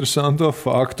ar interesanto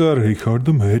faktu ar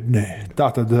Rihardu Mēdnē.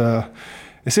 Tātad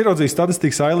es ieraudzīju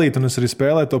statistikas ailīti, un es arī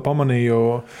spēlēju to pamanīju.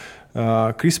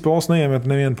 Kris Pols neiemet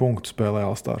nevienu punktu spēlē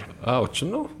All-Star.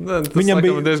 Viņam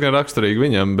bija diezgan raksturīgi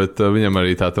viņam, bet viņam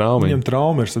arī tā trauma. Viņam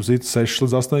trauma ir 6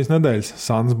 līdz 8 nedēļas.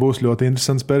 Suns būs ļoti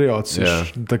interesants periods.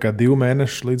 Tā kā 2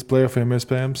 mēneši līdz playoffiem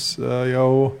iespējams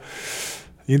jau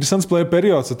interesants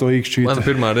periods ar to īkšķīti. Mana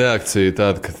pirmā reakcija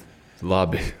tāda, ka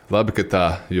Labi, ka tā,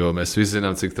 jo mēs visi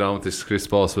zinām, cik traumatisks Kris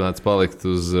Pols varētu palikt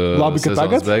uz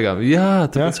sezonas beigām. Jā,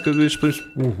 tāpēc, kad viņš pirms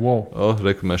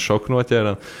mēs šoku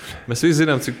noķērām. Mēs visi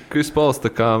zinām, cik Kris Pols,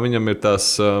 viņam ir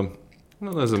tās,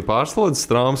 pārslodzes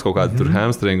traumas, kaut kāda tur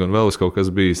hamstringa un vēl kaut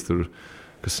kas bijis tur,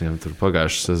 kas viņam tur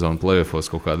pagājušā sezona playoffos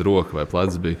kaut kāda roka vai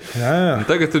plecs bija. Jā.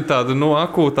 Tagad ir tāda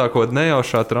akūtā, kaut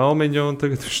nejaušā traumiņa, un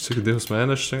tagad viņš cik 2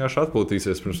 mēnešus vienkārši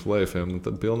atpūtīsies pirms playoffiem, un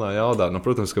tad pilnā jaudā.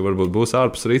 Protams, ka varbūt būs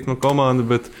ārpus ritma komanda,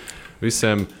 bet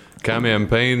visiem Camiem,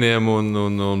 Painiem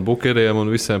un Bukeriem un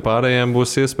visiem pārējiem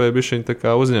būs iespēja bišķiņ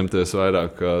uzņemties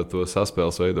vairāk to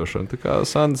saspēles veidošanu. Tā kā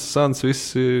Suns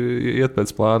viss iet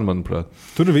pēc plāna, manuprāt.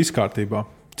 Tur ir viss kārtībā.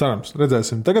 Cerams,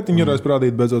 redzēsim. Tagad viņi varēs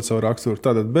parādīt beidzot savu raksturu.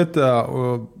 Tātad, bet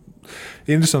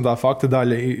interesantā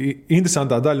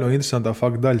daļa no interesantā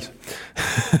fakta daļas.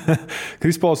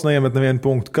 Kris Pols neiemet nevienu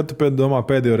punktu. Kad tu domā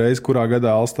pēdējo reizi, kurā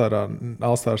gadā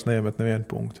All-Stars neiemet nevienu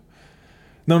punktu?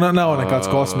 Nav nekāds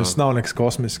kosmisks, nav nekas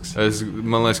kosmisks.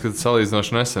 Man liekas, ka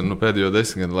salīdzinoši nesen, pēdējo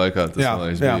 10 gadu laikā tas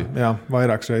bija. Jā,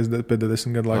 vairākas reizes pēdējo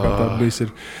 10 gadu laikā tā bijis.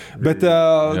 Bet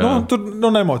tur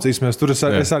nemocīsimies. Tur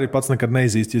es arī pats nekad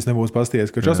neizzīstu, ja es nebūtu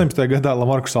pastījies, ka 18. gadā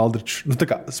Lamarcus Aldridge,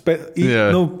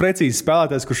 precīzi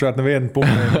spēlētājs, kurš ar nevienu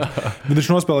punktu. Bet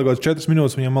viņš nospēlēja 4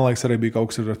 minūtes, viņam, man liekas, arī bija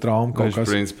kaut kas ar traumu.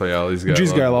 Viņš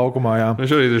izgāja laukumā, jā.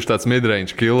 Viņš arī ir tāds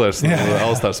midrange killers.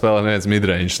 All-Star spēlē neviens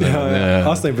midrange.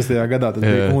 18. gadā tas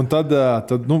un tad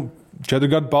 4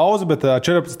 gadu pauze, bet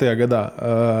 14. gadā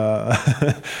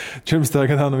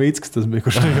Novīckis tas bija,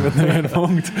 kurš neiemet nevienu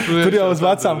punktu. Tur jau uz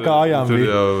vecām kājām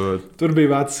bija. Tur bija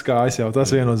vecas kājas jau,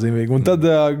 tas viennozīmīgi. Un tad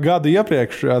gadu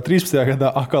iepriekš, 13. gadā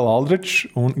atkal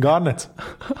Aldridge un Garnets.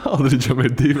 Aldridgeam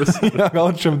ir 2. Jā,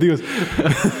 Aldridgeam 2.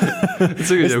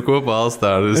 Cik viņam kopā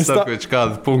All-Star? Es saku, ka viņš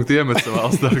kādu punktu iemet savā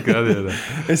All-Star karjerā.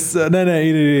 Nē,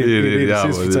 ir.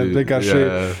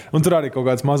 Un tur arī kaut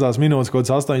kādas mazās minūtes, kaut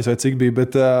kāds 8 vai cik bija,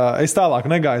 bet es tālāk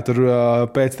negāju tur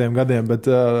pēc tiem gadiem, bet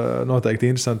noteikti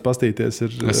interesanti pastīties.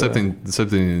 7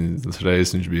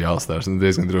 reizes viņš bija All-Stars.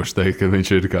 Diezgan droši teikt, ka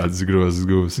viņš ir kāds grozs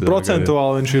gūs.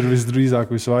 Procentuāli viņš ir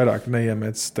visdrīzāk visvairāk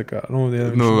neiemetis.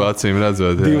 Acīm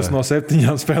redzot. 2 no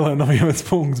 7 spēlēm nav iemetis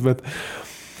punkts, bet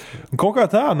kaut kā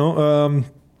tā,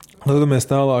 dodamies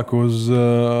tālāk uz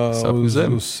sapņu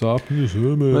zemi.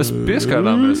 Mēs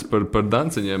pieskārāmies par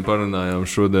danciņiem, parunājām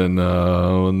šodien,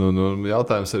 un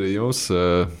jautājums arī jums.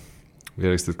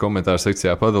 Ierakstiet komentāru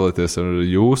sekcijā, padalieties ar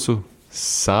jūsu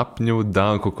sapņu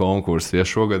danku konkursu. Ja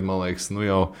šogad, man liekas,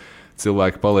 jau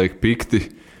cilvēki paliek pikti,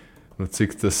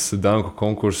 cik tas danku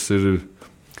konkurss ir,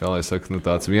 kā lai saka,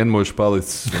 tāds vienmuļš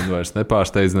palicis un vairs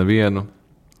nepārsteidz nevienu.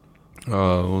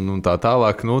 Un tā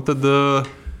tālāk, tad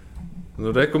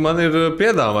reku man ir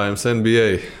piedāvājums NBA.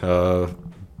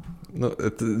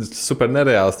 Super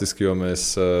nereālistiski, jo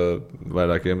mēs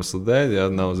vairāk iemeslu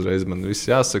dēļ, nav uzreiz man viss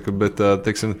jāsaka, bet,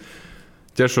 teiksim,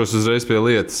 ķeršos uzreiz pie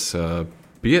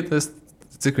lietas.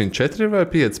 Cik viņi 4 vai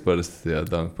 5 parasti tajā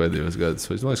danku pēdējos gados?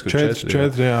 Es domāju, ka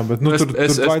 4, jā, bet tur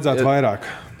vajadzētu vairāk.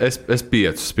 Es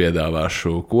 5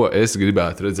 piedāvāšu, ko es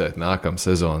gribētu redzēt nākamā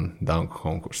sezona danku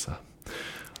konkursā.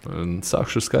 Un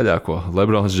sākšu ar skaļāko.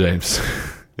 LeBrons James.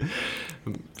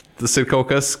 Tas ir kaut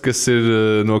kas ir,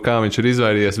 no kā viņš ir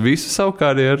izvairījies visu savu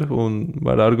karjeru, un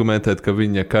var argumentēt, ka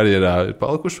viņa karjerā ir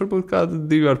palikuši varbūt kādi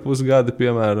 2,5 gadi,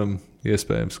 piemēram,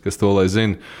 iespējams, kas to lai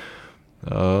zina.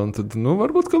 Tad,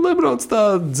 varbūt, ka Lebrons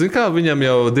tā, kā viņam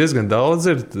jau diezgan daudz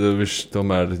ir. Viņš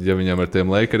tomēr, ja viņam ar tiem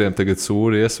Lakeriem tagad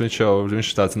sūries, viņš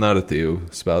ir tāds narratīvu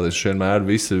spēlētājs. Vienmēr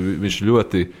viņš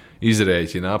ļoti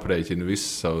aprēķina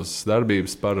visas savas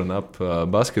darbības par un ap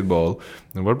basketbolu.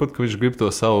 Varbūt, ka viņš grib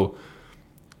to savu,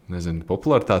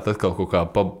 popularitāti atkal kaut kā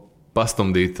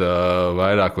pastumdīt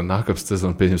vairāk, un nākamā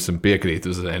sezona, pieņemsim, piekrīt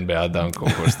uz NBA danku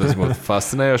konkursu. Tas būtu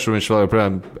fascinējoši. Viņš vēl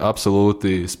joprojām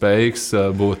absolūti spējīgs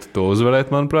būt to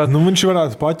uzvarēt, manuprāt. Viņš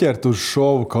varētu paķert uz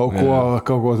šovu kaut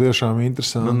ko tiešām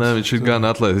interesantu. Viņš ir gan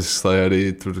atletisks, lai arī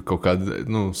tur kaut kāda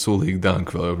sulīga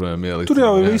danka vēl joprojām ielikt. Tur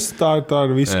jau tā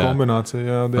ir visa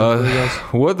kombinācija.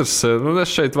 Otrs,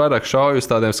 es šeit vairāk šauju uz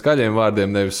tādiem skaļiem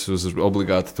vārdiem, nevis uz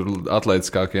obligāti tur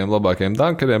atletiskākiem, labākiem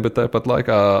dankeriem, bet tāpat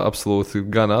laikā absolūti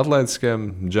gan atletisks.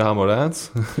 Ja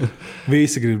Morants.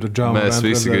 Visi grib Ja Morant. Mēs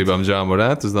visi gribam Ja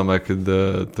Morant. Es domāju, ka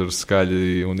tur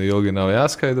skaļi un ilgi nav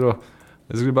jāskaidro.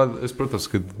 Es protams,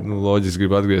 ka loģiski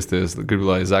gribu atgriezties. Gribu,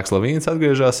 lai Zaks Lavīns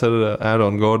atgriežas ar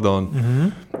Aaronu Gordonu.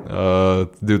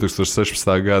 2016.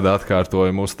 gada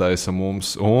atkārtojumu uztaisa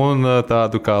mums. Un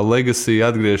tādu kā legacy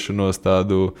atgriešanos,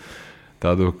 tādu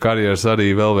karjeras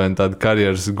arī vēl vienu tādu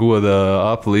karjeras goda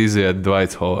apli iziet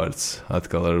Dwights Howards.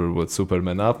 Atkal ar varbūt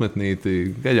Supermana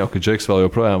apmetnīti. Gan jau, ka Džeks vēl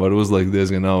joprojām var uzlikt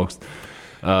diezgan augstu.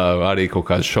 Arī kaut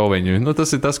kādu šoviņu.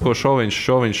 Tas ir tas, ko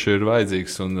šoviņš ir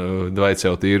vajadzīgs. Un Dwights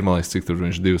jau tīri, man liekas, cik tur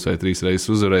viņš 2 vai 3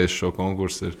 reizes uzvarējis šo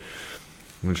konkursu.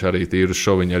 Viņš arī tīri uz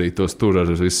šoviņu, arī tos tur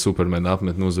ar visu Supermana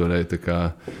apmetni uzvarēja.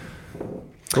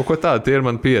 Kaut ko tādu, tie ir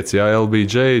man 5,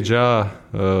 LBJ,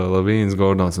 Lavīns,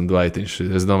 Gordons un Dwightiņš.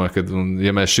 Es domāju, ka,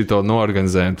 ja mēs šito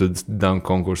noorganizējam, tad danku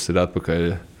konkurss ir atpakaļ,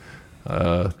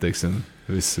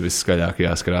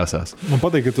 viskaļākajās krāsās. Man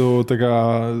patīk, ka tu tā kā,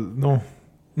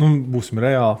 būsim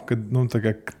reāli, kad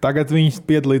tagad viņi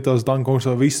piedalītos danku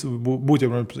konkursā, būtu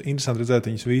jau interesanti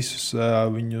redzēt viņus visus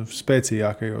viņu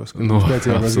spēcīgākajos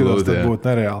gados, tad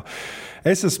būtu nereāli.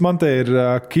 Man te ir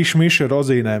kišmiša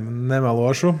rozīnēm,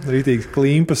 nemelošu, rītīgi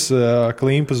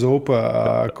klimpa zupa,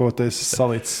 ko te esi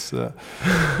salicis.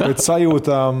 Pēc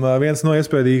sajūtām viens no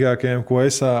iespējīgākajiem, ko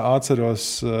es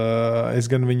atceros, es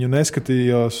gan viņu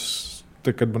neskatījos,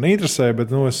 kad man interesēja, bet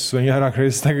es viņu vairāk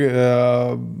reizes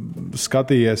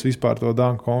skatījies vispār to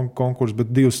danku konkursu,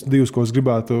 bet divus, ko es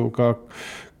gribētu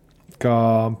kā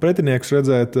pretinieks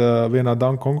redzēt vienā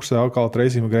danku konkursā, atkal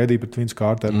Tracy McGrady pret Vince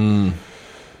Carteru.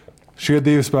 Šie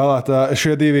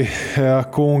divi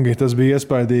kungi, tas bija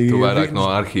iespaidīgi. Tu vairāk no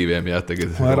arhīviem,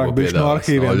 tagad. Vairāk bišķi no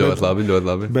arhīviem. Ļoti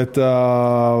labi. Bet,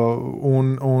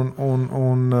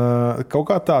 kaut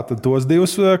kā tā, tad tos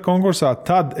divus konkursā,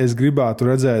 tad es gribētu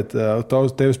redzēt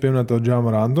tevis pieminēto Ja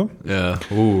Morantu. Jā.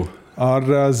 Ar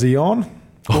Zionu.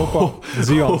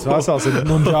 Zions vesels ir,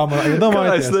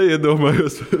 iedomājieties. Es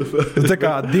neiedomājos. Tā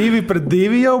kā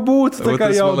 2-2 jau būtu. Tā kā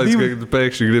jau man liekas, ka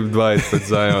pēkšņi grib Dwights pēc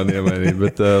Ziona iemainīt,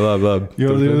 bet labi.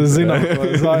 Jo zinām,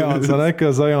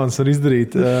 ka Zions var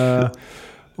izdarīt.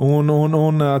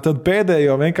 Un tad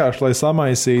pēdējo vienkārši, lai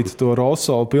samaisītu to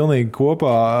rosolu pilnīgi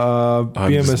kopā,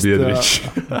 piemest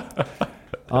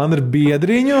Andru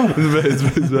Biedriņu.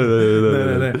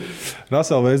 Nē.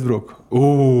 Russell Westbrook.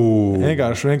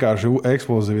 Vienkārši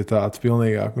eksplozivitāte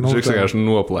pilnīgāk. Viņš vienkārši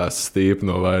noplēsa stīpu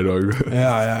no vairoga.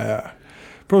 Jā.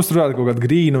 Protams, tur varētu kaut kādu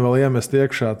grīnu vēl iemest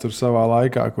iekšā tur savā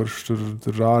laikā, kurš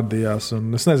tur rādījās.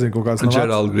 Un es nezinu, kaut kāds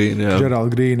Gerald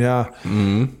Green, jā.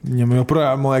 Viņam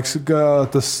joprojām, man liekas, ka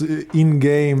tas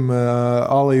in-game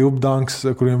alley-oop dunks,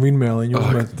 kuriem vinmēliņu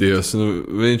uzmet. Dievs,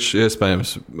 viņš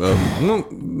iespējams...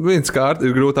 Vince Carter,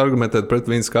 ir grūti argumentēt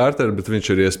pret Vince Carter, bet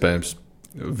viņš ir iespējams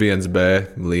 1B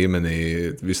līmenī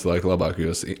visu laiku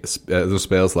labākajos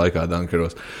spēles laikā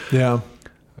dunkeros. Jā.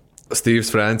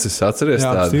 Steve's Francis, atceries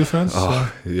tādu? Steve Francis,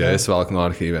 ja es valku no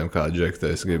arhīviem kādu džektu,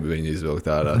 es gribu viņu izvilkt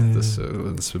ārā.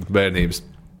 Tas bērnības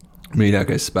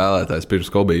mīļākais spēlētājs pirms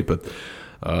Kobe pat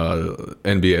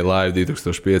NBA Live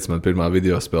 2005, man pirmā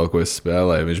video spēle, ko es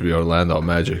spēlēju, viņš bija Orlando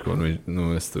Magic, un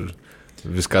es tur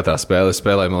Katrā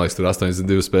spēlē, man liekas, tur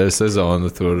 82 spēles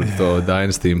sezonu, tur to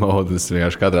Dynasty modu. Es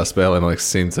vienkārši katrā spēlē, man liekas,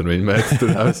 100 ar viņu metu.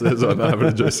 Tur sezonā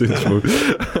average 100.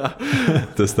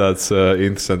 Tas tāds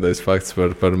interesantais fakts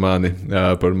par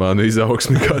manu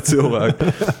izaugsmi kā cilvēku.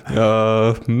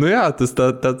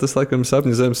 Tas laikam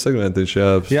sapņu zemes segmentiņš.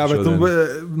 Jā, bet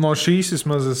no šīs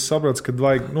vismaz es sapratu, ka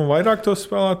vajag vairāk tos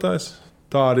spēlētājus.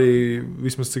 Tā arī,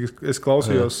 vismaz cik es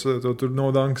klausījos, tur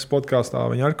Nodankas podkāstā,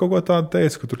 viņi arī kaut ko tādu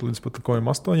teica, ka tur līdz pat kaut kādiem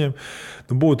 8.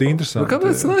 Būtu interesanti.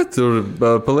 Kāpēc ne? Tur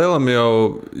pa lielam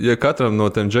jau, ja katram no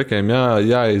tiem džekiem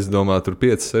jāizdomā tur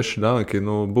 5-6 danki,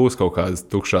 būs kaut kādas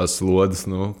tukšās slodas.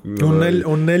 Un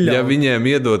neļauj. Ja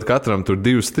viņiem iedod katram tur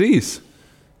 2-3,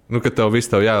 kad tev viss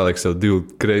tev jāliek sev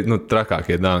 2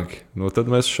 trakākie danki, tad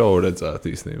mēs šovu redzētu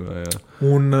īstenībā. Jā.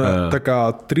 Un tā kā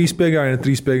 3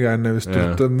 piegājieni, nevis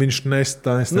tur, tad viņš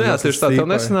nestājas. Jā, tieši tā, tev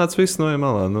nesanāca viss no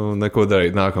malā. Neko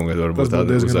darīt nākamgad, varbūt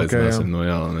tādu uzaicināsim no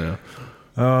jauna.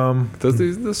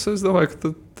 Es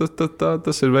domāju, ka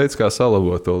tas ir veids, kā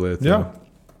salabot to lietu. Jā.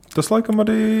 Tas laikam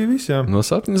arī viss, jā. No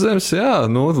sapņu zemes, jā.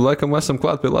 Laikam esam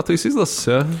klāt pie Latvijas izlases,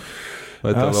 jā.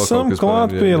 Esam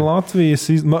klāt pie Latvijas.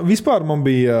 Vispār man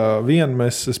bija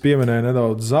es pieminēju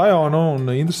nedaudz Zionu un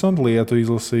interesantu lietu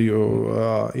izlasīju.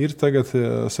 Ir tagad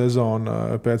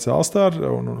sezona pēc All-Star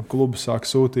un klubi sāk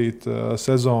sūtīt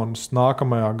sezonas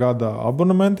nākamajā gada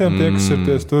abonementiem. Tie, kas ir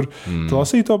ties tur,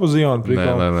 lasīja to pa Zionu.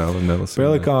 Nē,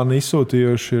 Pelikāni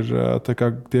izsūtījuši ir tie,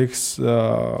 kas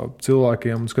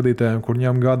cilvēkiem un skatītājiem, kur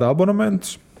ņem gada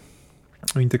abonementus.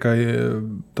 Viņi tikai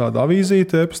tādu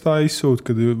avīzīti e-pastā izsūta,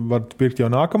 kad var pirkt jau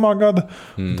nākamā gada.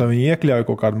 Tad viņi iekļauj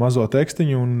kaut kādu mazo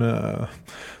tekstiņu un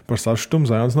par sašutumu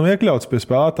Zions nav iekļauts pie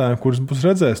spēlētājiem, kurus būs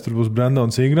redzējis. Tur būs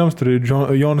Brandons Ingrams, tur ir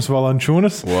Jonas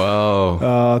Valančūnas,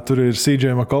 tur ir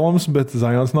CJ McCollums, bet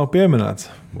Zions nav pieminēts.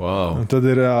 Wow. Un tad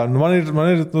ir, man ir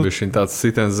viņš ir tāds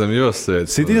sitiens zem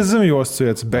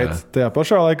jostsvietas, bet tajā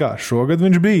pašā laikā šogad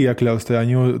viņš bija iekļauts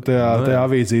tajā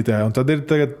avīzītē. Un tad ir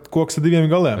tagad koks ar 2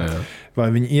 galiem. Jā. Vai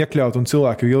viņi iekļaut un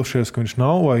cilvēki vilšies, ka viņš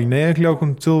nav, vai viņi neiekļaut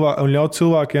un ļaut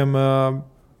cilvēkiem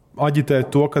aģitēt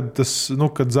to,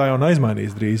 kad Zion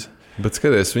aizmainīs drīz. Bet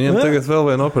skaties, viņiem tagad vēl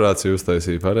viena operācija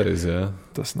uztaisīja pareizi, jā?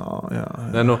 Tas nav, jā.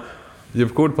 Nē,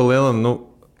 jebkur pa lielam,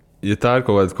 ja tā ir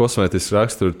kaut kāda kosmētiska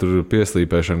rakstura, tur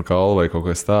pieslīpēšana kaula vai kaut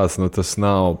kas tāds, tas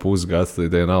nav pusgads,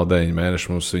 tie nav 9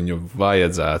 mēneši, mums viņu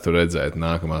vajadzētu redzēt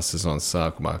nākamās sezonas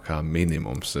sākumā kā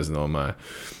minimums, es domāju.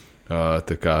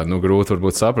 Tā kā, grūti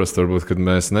varbūt saprast, varbūt, kad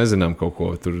mēs nezinām kaut ko,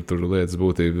 tur lietas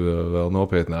būtība vēl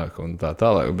nopietnāk un tā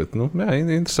tālāk, bet,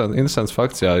 interesants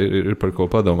fakts, jā, ir par ko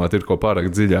padomāt, ir ko pārāk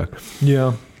dziļāk. Jā.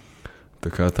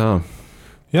 Tā kā tā.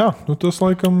 Jā, tas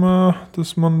laikam,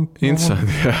 tas man...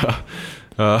 Interesanti, jā.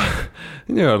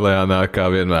 Ņūorleānā, kā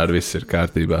vienmēr, viss ir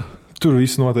kārtībā. Tur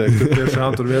viss notiek,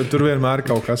 tur vienmēr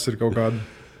kaut kas ir kaut kāda...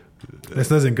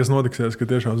 Es nezinu, kas notiksies,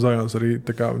 ka tiešām Zions arī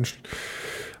tā kā viņš...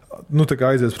 tā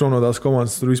kā aizies prom no tās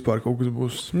komandas, tur vispār kaut kas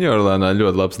būs. Ņūorleānā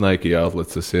ļoti labs Nike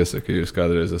outlets. Es iesaku, ja jūs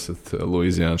kādreiz esat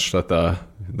Luizijānas štatā,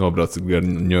 nobraucat gar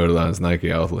Ņūorleānas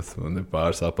Nike outlet. Man ir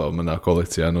pāris apavi manā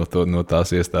kolekcijā no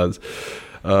tās iestādes.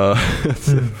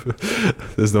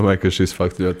 Es domāju, ka šis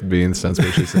fakts ļoti bija interesants.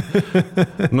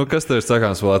 Kas tev ir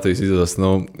sakāms par Latvijas izlases?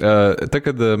 Tad,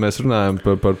 kad mēs runājam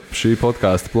par šī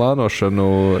podkāsta plānošanu,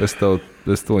 es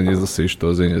to izlasīšu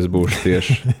to ziņu. Es būšu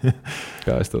tieši,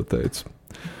 kā es tev teicu.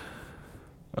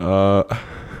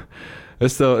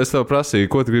 Es tev prasīju,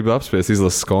 ko tu gribi apspriest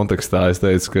izlases kontekstā. Es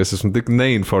teicu, ka es esmu tik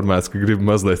neinformēts, ka gribu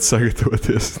mazliet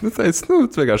sagatavoties. Es teicu,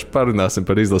 vienkārši parunāsim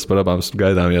par izlasi, par abām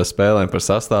gaidāmajām spēlēm, par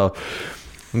sastāvu.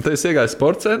 Un te es iegāju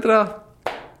sporta centrā,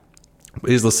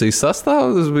 izlasīju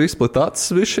sastāvu, tas bija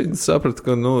izplatāts višķiņ, sapratu,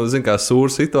 ka, kā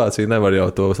sūra situācija, nevar jau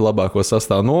to labāko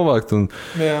sastāvu novākt, un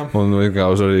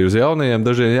vienkārši arī uz jaunajiem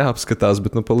dažiem jāapskatās,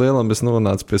 bet, pa lielam es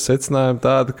nonācu pie secinājuma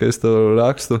tāda, ka es tev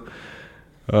rakstu,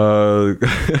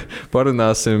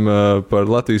 parunāsim par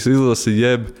Latvijas izlasi,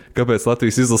 jeb kāpēc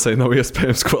Latvijas izlasē nav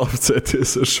iespējams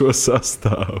kvalificēties ar šo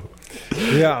sastāvu.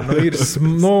 Jā, ir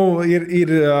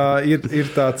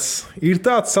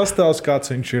tāds sastāvs,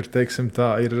 kāds viņš ir, teiksim tā.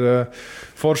 Ir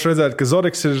forši redzēt, ka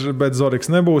Zoriks ir, bet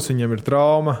Zoriks nebūs, viņam ir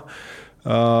trauma.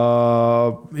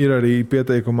 Ir arī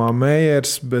pieteikumā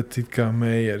Meijers, bet it kā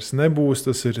Meijers nebūs,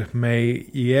 tas ir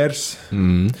Meijers.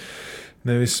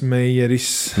 Nevis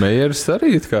Meijeris. Meijeris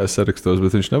arī it kā sarakstos,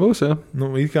 bet viņš nebūs, jā?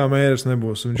 It kā Meijeris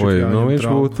nebūs. Viņš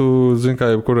būtu,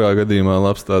 kā jebkurā gadījumā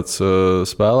labs tāds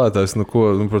spēlētājs.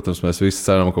 Protams, mēs visi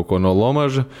ceram kaut ko no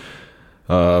Lomaža.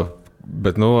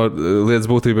 Bet, lietas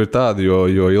būtība ir tāda,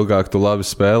 jo ilgāk tu labi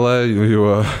spēlē,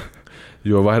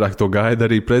 jo vairāk to gaida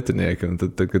arī pretinieki. Un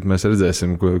tad, kad mēs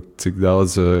redzēsim, cik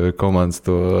daudz komandas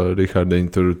to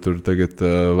Rihardiņu tur tagad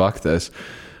vaktēs.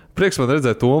 Prieks man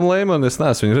redzēt Tomu Leimanu. Es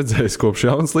neesmu viņu redzējis kopš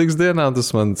jaunas līgas dienām. Tas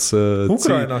mans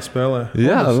Ukrainā spēlē.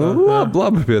 Jā,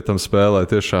 labi pie tam spēlē.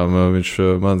 Tiešām viņš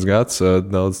mans gads.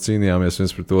 Daudz cīnījāmies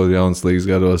viens par to jaunas līgas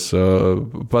gados.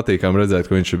 Patīkām redzēt,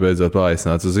 ka viņš ir beidzot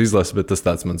paaicināts uz izlasi, bet tas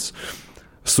tāds mans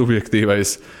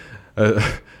subjektīvais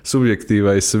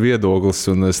viedoklis,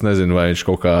 un es nezinu, vai viņš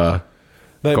kaut kā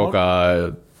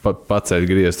paceļ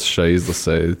griestus šai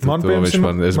izlasē. Es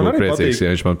būtu priecīgs, ja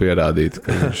viņš man pierādītu,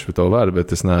 ka viņš to var, bet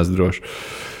es neesmu drošs.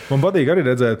 Man patīk arī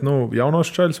redzēt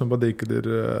jaunos čaļus. Man patīk, kad ir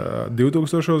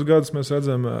 2000. gadus mēs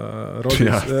redzam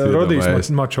Rodijs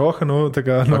Mačoha.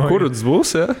 Kuruts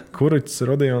būs, jā? Kuruts,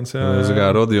 Rodions, jā.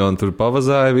 Rodion tur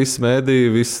pavazāja, viss mēdī,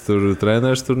 viss tur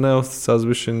treneris tur neuzticās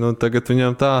bišķi. Tagad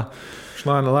viņam tā...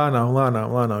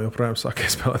 Lēnām joprojām sākīja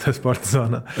spēlēties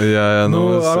Partizānā. Jā,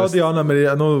 Rodionam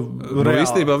ir,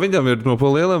 īstenībā viņam ir pa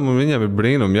lielam, un viņam ir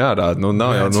brīnumi jārāda.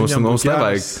 Mums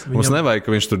nevajag,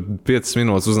 ka viņš tur 5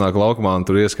 minūtes uznāk laukumā un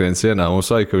tur ieskrien sienā. Mums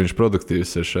vajag, ka viņš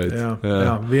produktīvs ir šeit.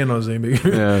 Jā,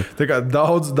 viennozīmīgi. Tā kā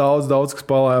daudz, kas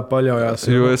paļaujās.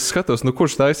 Jo es skatos,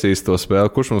 kurš taisīs to spēli,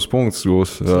 kurš mums punktus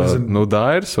gūs.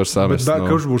 Dairis var samest.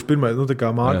 Kurš būs pirmais? Tā kā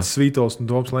Mārcis Svītols un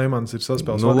Toms Leimans ir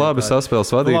saspēles vadītāji. Labi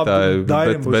saspēles vadītāji.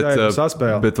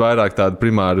 Bet vairāk tādi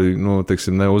primāri,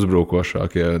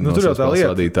 neuzbrukošākie tur jau tā lieta.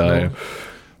 Vadītāji.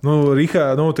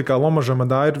 Tā kā Lomažama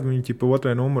Dairi, viņi pa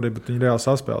otrai numuri, bet viņi reāli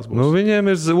saspēles būs.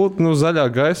 Viņiem ir zaļā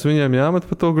gaisa, viņiem jāmet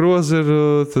pa to grozi,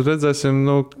 tad redzēsim,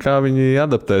 kā viņi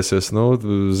adaptēsies.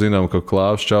 Zinām, ka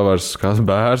Klāvs Čavars, kas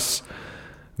Bērs,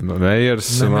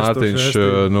 Meijers, Mārtiņš,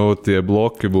 tie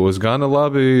bloki būs gana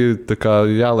labi, tā kā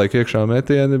jāliek iekšā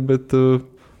metieni,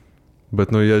 Bet,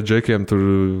 ja džekiem tur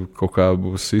kaut kā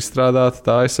būs izstrādāta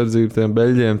tā aizsardzība tiem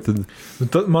beļģiem, tad...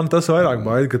 Man tas vairāk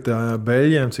baida, ka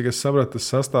beļģiem, cik es sapratu, tas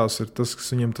sastāvs ir tas,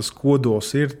 kas viņiem tas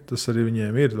kodols ir, tas arī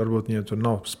viņiem ir. Varbūt viņiem tur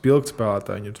nav spilgti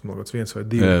spēlētāji, viņiem tur kaut viens vai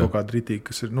divi kaut kādi ritīgi,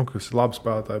 kas ir labi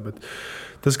spēlētāji, bet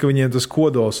tas, ka viņiem tas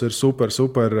kodols ir super,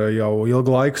 jau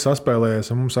ilgu laiku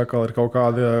saspēlējies, un mums atkal ir kaut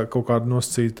kāda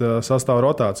nosacīta sastāva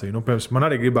rotācija. Piemēram, man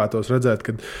arī gribētos redzēt,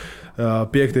 kad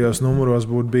 5. numuros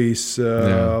būtu bijis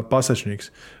Pasačnieks.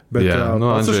 Bet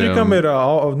Pasačniekam ir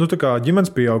tā kā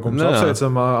ģimenes pieaugums.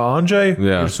 Apsveicam Andžeju,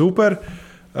 ir super.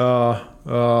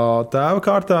 Tēva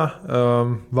kārtā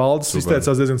Valdis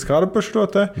izteicās diezgan skarbi par šo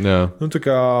te.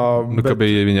 Ka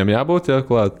bija viņam jābūt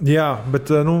klāt. Jā,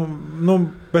 bet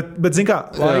zin kā,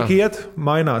 laiki iet,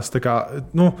 mainās. Tā kā,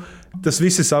 tas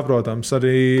viss ir saprotams.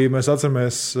 Arī mēs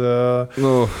atceramies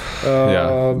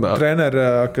treneru,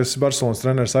 kas Barcelonas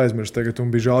treneris aizmirst tagad un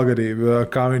bija žēlgarība,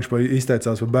 kā viņš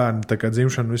izteicās par bērnu tā kā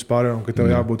dzimšanu vispār, un ka tev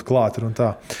jābūt klāt un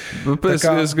tā.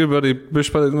 Es gribu arī,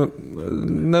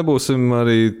 nebūsim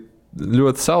arī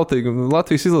ļoti sautīgi.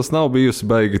 Latvijas izlase nav bijusi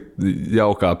baigi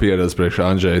jaukā pieredze priekš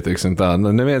Andžeja, teiksim tā.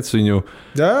 Neviens viņu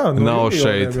nav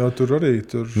šeit.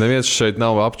 Neviens šeit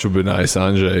nav apčubinājis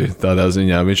Andžeju tādā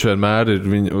ziņā. Viņš vienmēr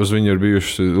uz viņu ir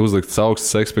bijuši uzliktas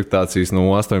augstas ekspektācijas no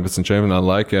 18 čempionāta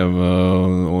laikiem,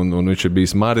 un viņš ir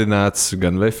bijis marinēts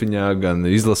gan Vefiņā, gan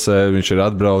izlasē. Viņš ir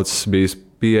atbraucis, bijis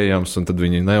pieejams, un tad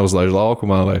viņi neuzlaiž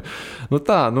laukumā.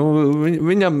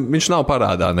 Viņš nav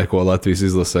parādā neko Latvijas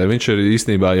izlasē. Viņš ir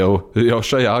īstenībā jau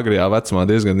šajā agrajā vecumā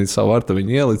diezgan savu artu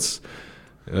viņu ielicis.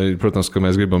 Protams, ka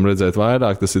mēs gribam redzēt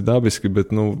vairāk, tas ir dabiski,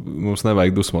 bet mums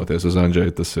nevajag dusmoties uz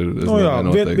Andžeju. Tas ir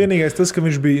vienīgais tas, ka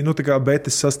viņš bija tā kā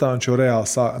Betis sastāv, viņš jau reāli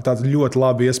tāds ļoti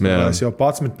labi iespējams, jau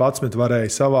 11 varēja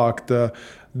savākt.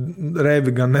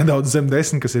 Revi gan nedaudz zem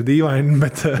 10, kas ir dīvaini,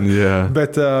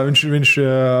 bet viņš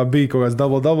bija kaut kāds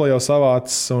double jau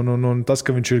savācis, un tas,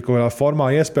 ka viņš ir kaut kādā formā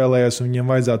iespēlējies, un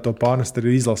viņam vajadzētu to pārnest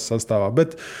arī izlases sastāvā.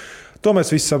 Bet to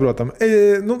mēs visi saprotam.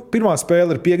 Pirmā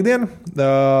spēle ir piekdiena,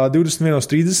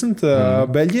 21:30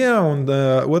 Beļģijā, un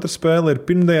otra spēle ir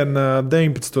pirmdien,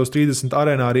 19:30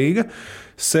 Arēnā Rīga.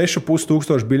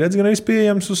 6,500 biļetes gan ir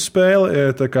pieejams uz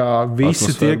spēli. Tā kā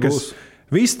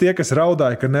visi tie, kas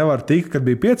raudāja, ka nevar tikt, kad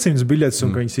bija 500 biļetes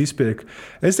un ka viņas izpirka.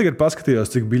 Es tagad paskatījos,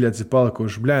 cik biļetes ir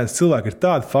palikušas. Bļēns, cilvēki ir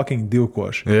tādi fucking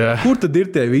divkoši. Kur tad ir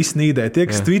tie visi nīdēji? Tie,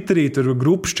 kas Twitterī, tur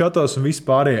grupas čatos un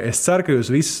vispārējie. Es ceru, ka jūs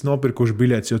visi nopirkuši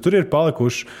biļetes, jo tur ir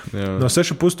palikuši no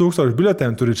 6,500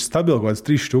 biļetēm, tur ir stabili kaut kāds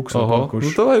 3 štuks.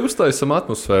 Tā vai uztaisam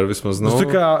atmosfēru vismaz. Tā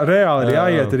kā reāli ir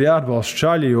jāiet, ir jāatbalsta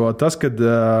čaļi, jo tas, kad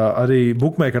arī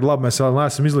bookmakeri, labi, mēs vēl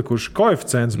neesam izlikuši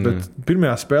koeficients, bet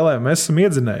pirmajā spēlē mēs esam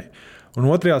iedzinēji. Un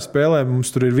otrajā spēlē mums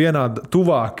tur ir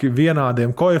tuvāki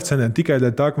vienādiem koeficientiem tikai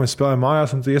dēļ tā, ka mēs spēlējam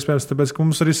mājās, un iespējams tāpēc, ka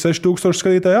mums arī 6,000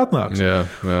 skatītāji atnāks. Jā.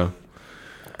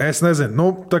 Es nezinu,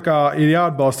 tā kā ir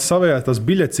jāatbalsta savējās, tas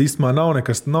biļets īstenībā nav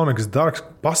nekas dārgs,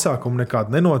 pasākumu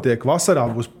nekāda nenotiek. Vasara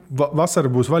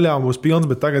būs vaļā, būs pilns,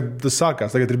 bet tagad tas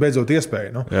sākās, tagad ir beidzot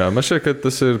iespēja. Nu. Jā, man šķiet, ka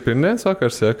tas ir pirmdienas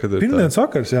vakars, jā, kad ir pirmdienas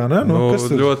vakars, jā, ne?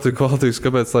 Ļoti kvalitīvs,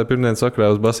 kāpēc, lai pirmdienas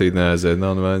vakarā uz basīt neaiziet,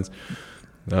 nav neviens.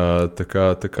 Tā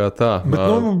kā tā.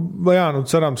 Bet,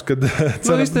 cerams, ka...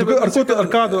 ar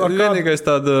kādu... Vienīgais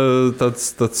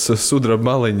tāds sudraba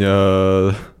maliņa,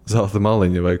 zelta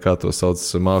maliņa, vai kā to sauc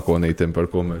mākonītiem, par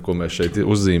ko mēs šeit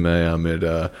uzzīmējām, ir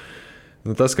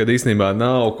tas, ka īstenībā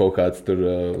nav kaut kāds tur,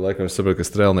 laikam es saprotu, ka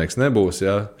strēlnieks nebūs,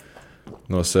 jā,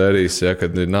 no sērijas, jā,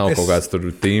 kad nav kaut kāds tur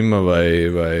tīma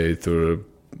vai tur...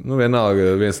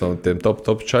 vienalga viens no tiem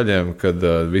top čaļiem, kad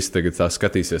visi tagad tā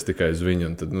skatīsies tikai uz viņu,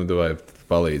 un tad, vai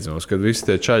palīdz mums, kad visi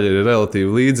tie čaļi ir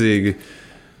relatīvi līdzīgi,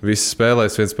 visi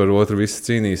spēlēs viens par otru, visi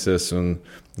cīnīsies, un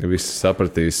visi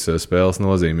sapratīs spēles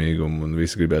nozīmīgumu, un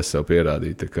visi gribēs sev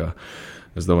pierādīt. Tā kā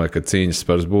es domāju, ka cīņas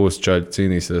spars būs, čaļi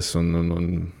cīnīsies,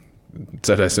 un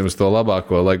cerēsim uz to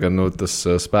labāko, lai gan tas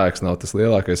spēks nav tas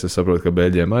lielākais. Es saprotu, ka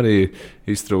Beļģiem arī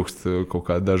iztrūkst kaut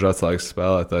kādi daži atslēgas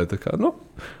spēlētāji. Tā kā,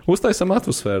 uztaisam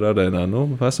atmosfēru arēnā,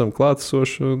 esam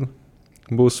klātesoši.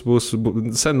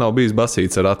 Sen nav bijis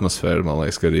basīts ar atmosfēru, man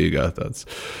liekas, ka Rīgā tāds.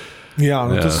 Jā,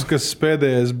 tas, kas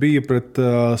pēdējais bija pret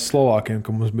Slovākiem,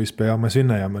 ka mums bija spēle, mēs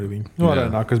vinnējām ar viņu.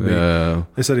 Arēnā, kas bija. Jā.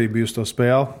 Es arī biju uz to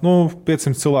spēli.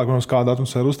 500 cilvēku mums kādu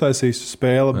atmosfēru uztaisījis.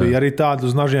 Spēle bija arī tāda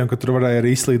uz nažiem, ka tur varēja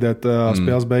arī izslīdēt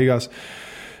spēles beigās.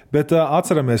 Bet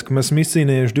atceramies, ka mēs esam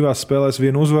izcīnījuši 2 spēlēs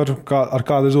 1 uzvaru. Ar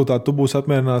kādu rezultātu tu būsi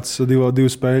apmierināts 2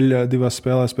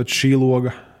 spēlēs pēc šī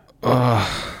loga?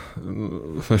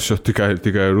 Es jau tikai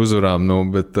ar uzvarām,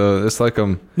 bet es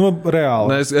laikam...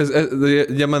 reāli.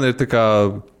 Ja man ir tā kā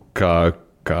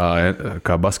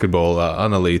basketbola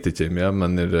analītiķim, ja,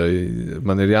 man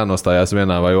ir jānostājās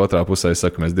vienā vai otrā pusē, es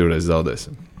saku, mēs 2 reizes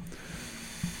zaudēsim.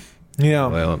 Jā.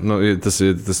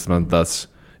 Tas man tāds...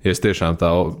 Ja es tiešām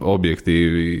tā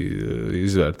objektīvi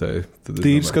izvērtēju.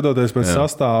 Tīri skatoties pēc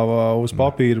sastāva uz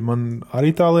papīra, man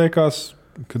arī tā liekas,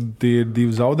 ka tie ir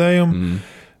 2 zaudējumi.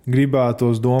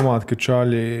 Gribētos domāt, ka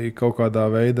čaļi kaut kādā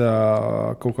veidā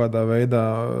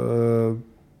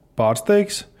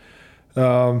pārsteigs.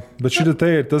 Bet šī te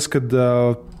ir tas, ka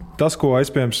tas, ko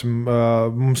aizpējams,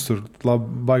 mums tur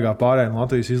baigā pārējā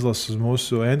Latvijas izlases uz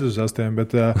mūsu entuziastiem,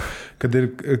 bet kad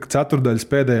ir ceturdaļas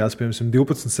pēdējās, piemēram,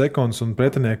 12 sekundes un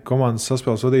pretinieku komandas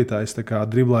saspēles vadītājs tā kā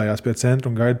driblējās pie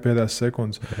centra un gaida pēdējās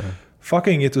sekundes.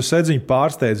 Fucking, ja tu sedz viņu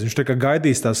pārsteidz, viņš tā kā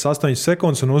gaidīs tās 8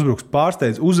 sekundes un uzbruks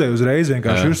pārsteidz, uzēj uzreiz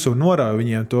vienkārši virsū un norāja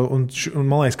viņiem to. Un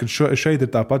man liekas, ka šeit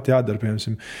ir tāpat jādara,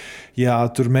 piemēram, ja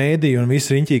tur mēdī un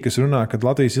visi riņķī, kas runā, kad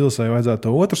Latvijas izlasē vajadzētu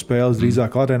to otru spēles,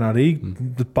 drīzāk arēnā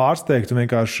Rīga, pārsteigt un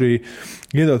vienkārši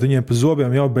iedot viņiem pa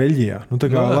zobiem jau Beļģijā.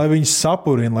 Lai viņi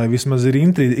sapurina, lai vismaz ir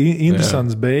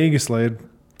interesants beigas, lai ir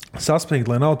saspringt,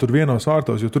 lai nav tur vienos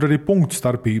vārtos, jo tur arī punktu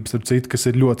starpības, ar citu, kas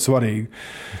ir ļoti svarīgi.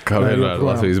 Kā vienmēr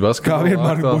Latvijas basketbolā. Kā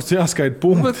vienmēr būs jāskaita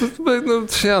punkti. Bet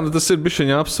tas ir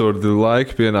bišķiņ absurdi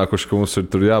laiki pienākuši, ka mums ir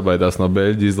tur jābaidās no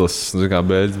Beļģu izlases.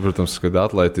 Beļģi, protams, kad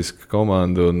atletiska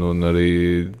komanda un arī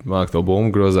māk to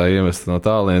bumbu grozā iemest no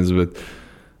tālienes, bet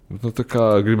tā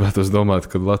kā gribētos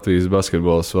domāt, ka Latvijas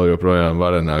basketbols vēl joprojām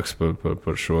varenāks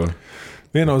par šo.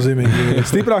 Viennozīmīgi.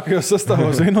 Stiprākajos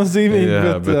sastāvos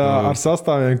viennozīmīgi, bet ar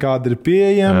sastāviem, kādi ir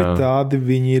pieejami, tādi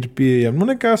viņi ir pieejami.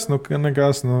 Nekas.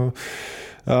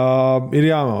 Ir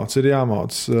jāmauc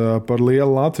par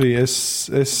lielu Latviju.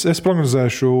 Es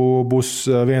prognozēšu, būs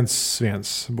 1-1.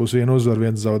 Būs 1 uzvara,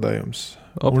 1 zaudējums.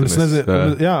 Es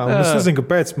nezinu,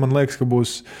 kāpēc man liekas, ka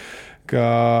būs...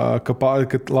 Ka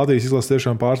Latvijas izlase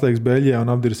tiešām pārsteigs Beļģijā un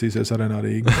apdirsīsies arēnā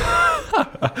Rīgā.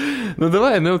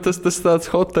 Tas tāds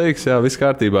hot takes, jā, viss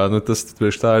kārtībā. Tas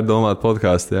priekš tā ir domāt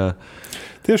podkāstu, jā.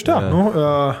 Tieši tā.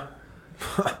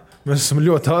 Mēs esam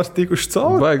ļoti ātri tikuši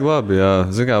cauri. Baigi labi, jā.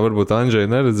 Varbūt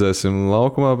Andžeju neredzēsim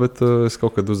laukumā, bet es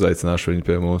kaut kad uzaicināšu viņu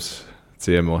pie mums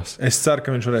ciemos. Es ceru,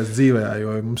 ka viņš varēs dzīvē, jo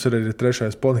mums ir arī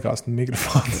 3. podkāsts un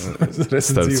mikrofons.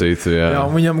 Starp citu, jā. Un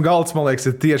viņam galds, man liekas,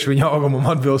 ir tieši viņa augumam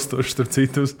atbilstoši, starp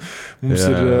citu. Mums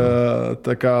ir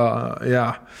tā kā,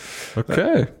 jā.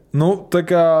 Okay. Tā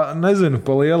kā, nezinu,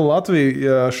 pa lielu Latviju,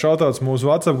 šautauts mūsu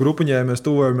WhatsApp grupiņai, mēs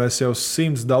tuvojamies jau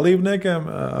 100 dalībniekiem.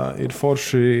 Ir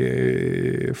forši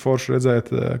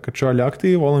redzēt, ka čaļi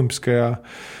aktīvi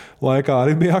laikā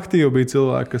arī bija aktīvi. Bija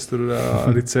cilvēki, kas tur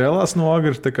arī cēlās no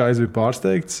agras. Tā kā es biju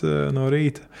pārsteigts no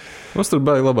rīta. Mums tur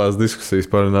bija labās diskusijas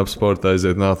par sportu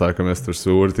aiziet. Nav tā, ka mēs tur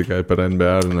sūri tikai par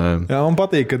NBA runājam. Jā, man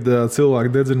patīk, kad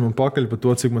cilvēki dedzina man pakaļ par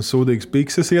to, cik man sūdīgs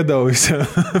piks es iedavis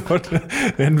par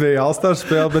NBA All-Star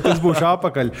spēli, bet es būšu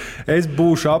apakaļ. Es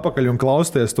būšu apakaļ un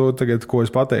klausties to tagad, ko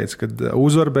es pateicu, kad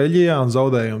uzvar Beļģijā un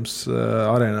zaudējums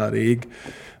Arēnā Rīga.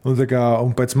 Un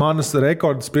pēc manas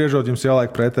rekorda spriežot, jums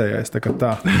jāliek pretējais.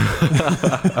 Tā.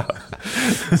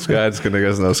 Skaidrs, ka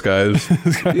nekas nav skaidrs.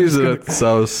 Izdarīt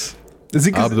savus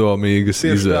apdomīgas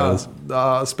izvēles.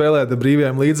 Spēlēt ar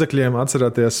brīviem līdzekļiem,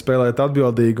 atcerieties, spēlēt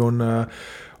atbildīgi.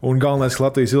 Un galvenais, ka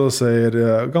Latvijas izlasē ir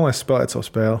galvenais spēlēt savu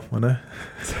spēli. Vai ne?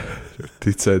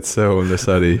 Ticēt sev, un es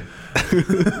arī.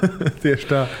 Tieši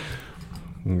tā.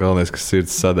 Galvenais, ka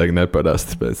sirds sadeg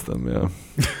neparasti pēc tam.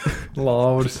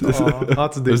 Lauris,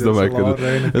 atsadīties. Es domāju,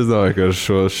 ka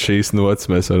ar šīs nots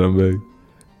mēs varam beigt.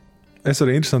 Es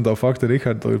arī interesantu faktu,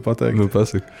 Rihards, to ir pateikt. Nu,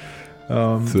 pasaka.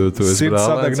 Sirds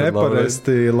sadeg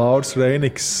neparasti. Lauris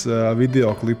Reiniks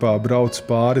videoklipā brauc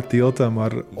pāri tiltam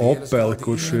ar Opeli,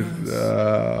 kurš ir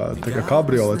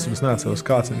kabriolets. Es neatceros,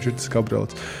 kāds viņš ir tas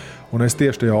kabriolets. Un es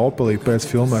tieši tajā Opelī pēc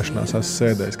filmēšanās esmu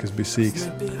sēdējis, kas bija sīks.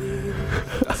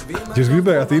 Jūs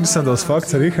gribējāt interesantos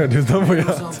faktus ar Rihardu, jūs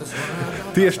domājāt?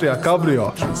 Tieši tajā kabrio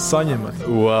saņemat.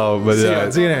 Wow, man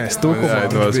jāiet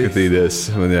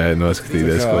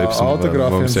noskatīties klips.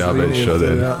 Mums jābeidz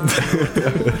šodien.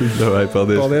 Davai,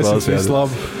 paldies. Paldies, visu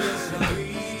labu.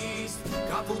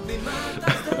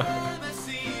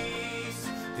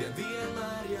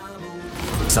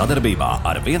 Sadarbībā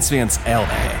ar 11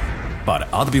 LV par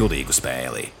atbildīgu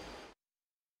spēli.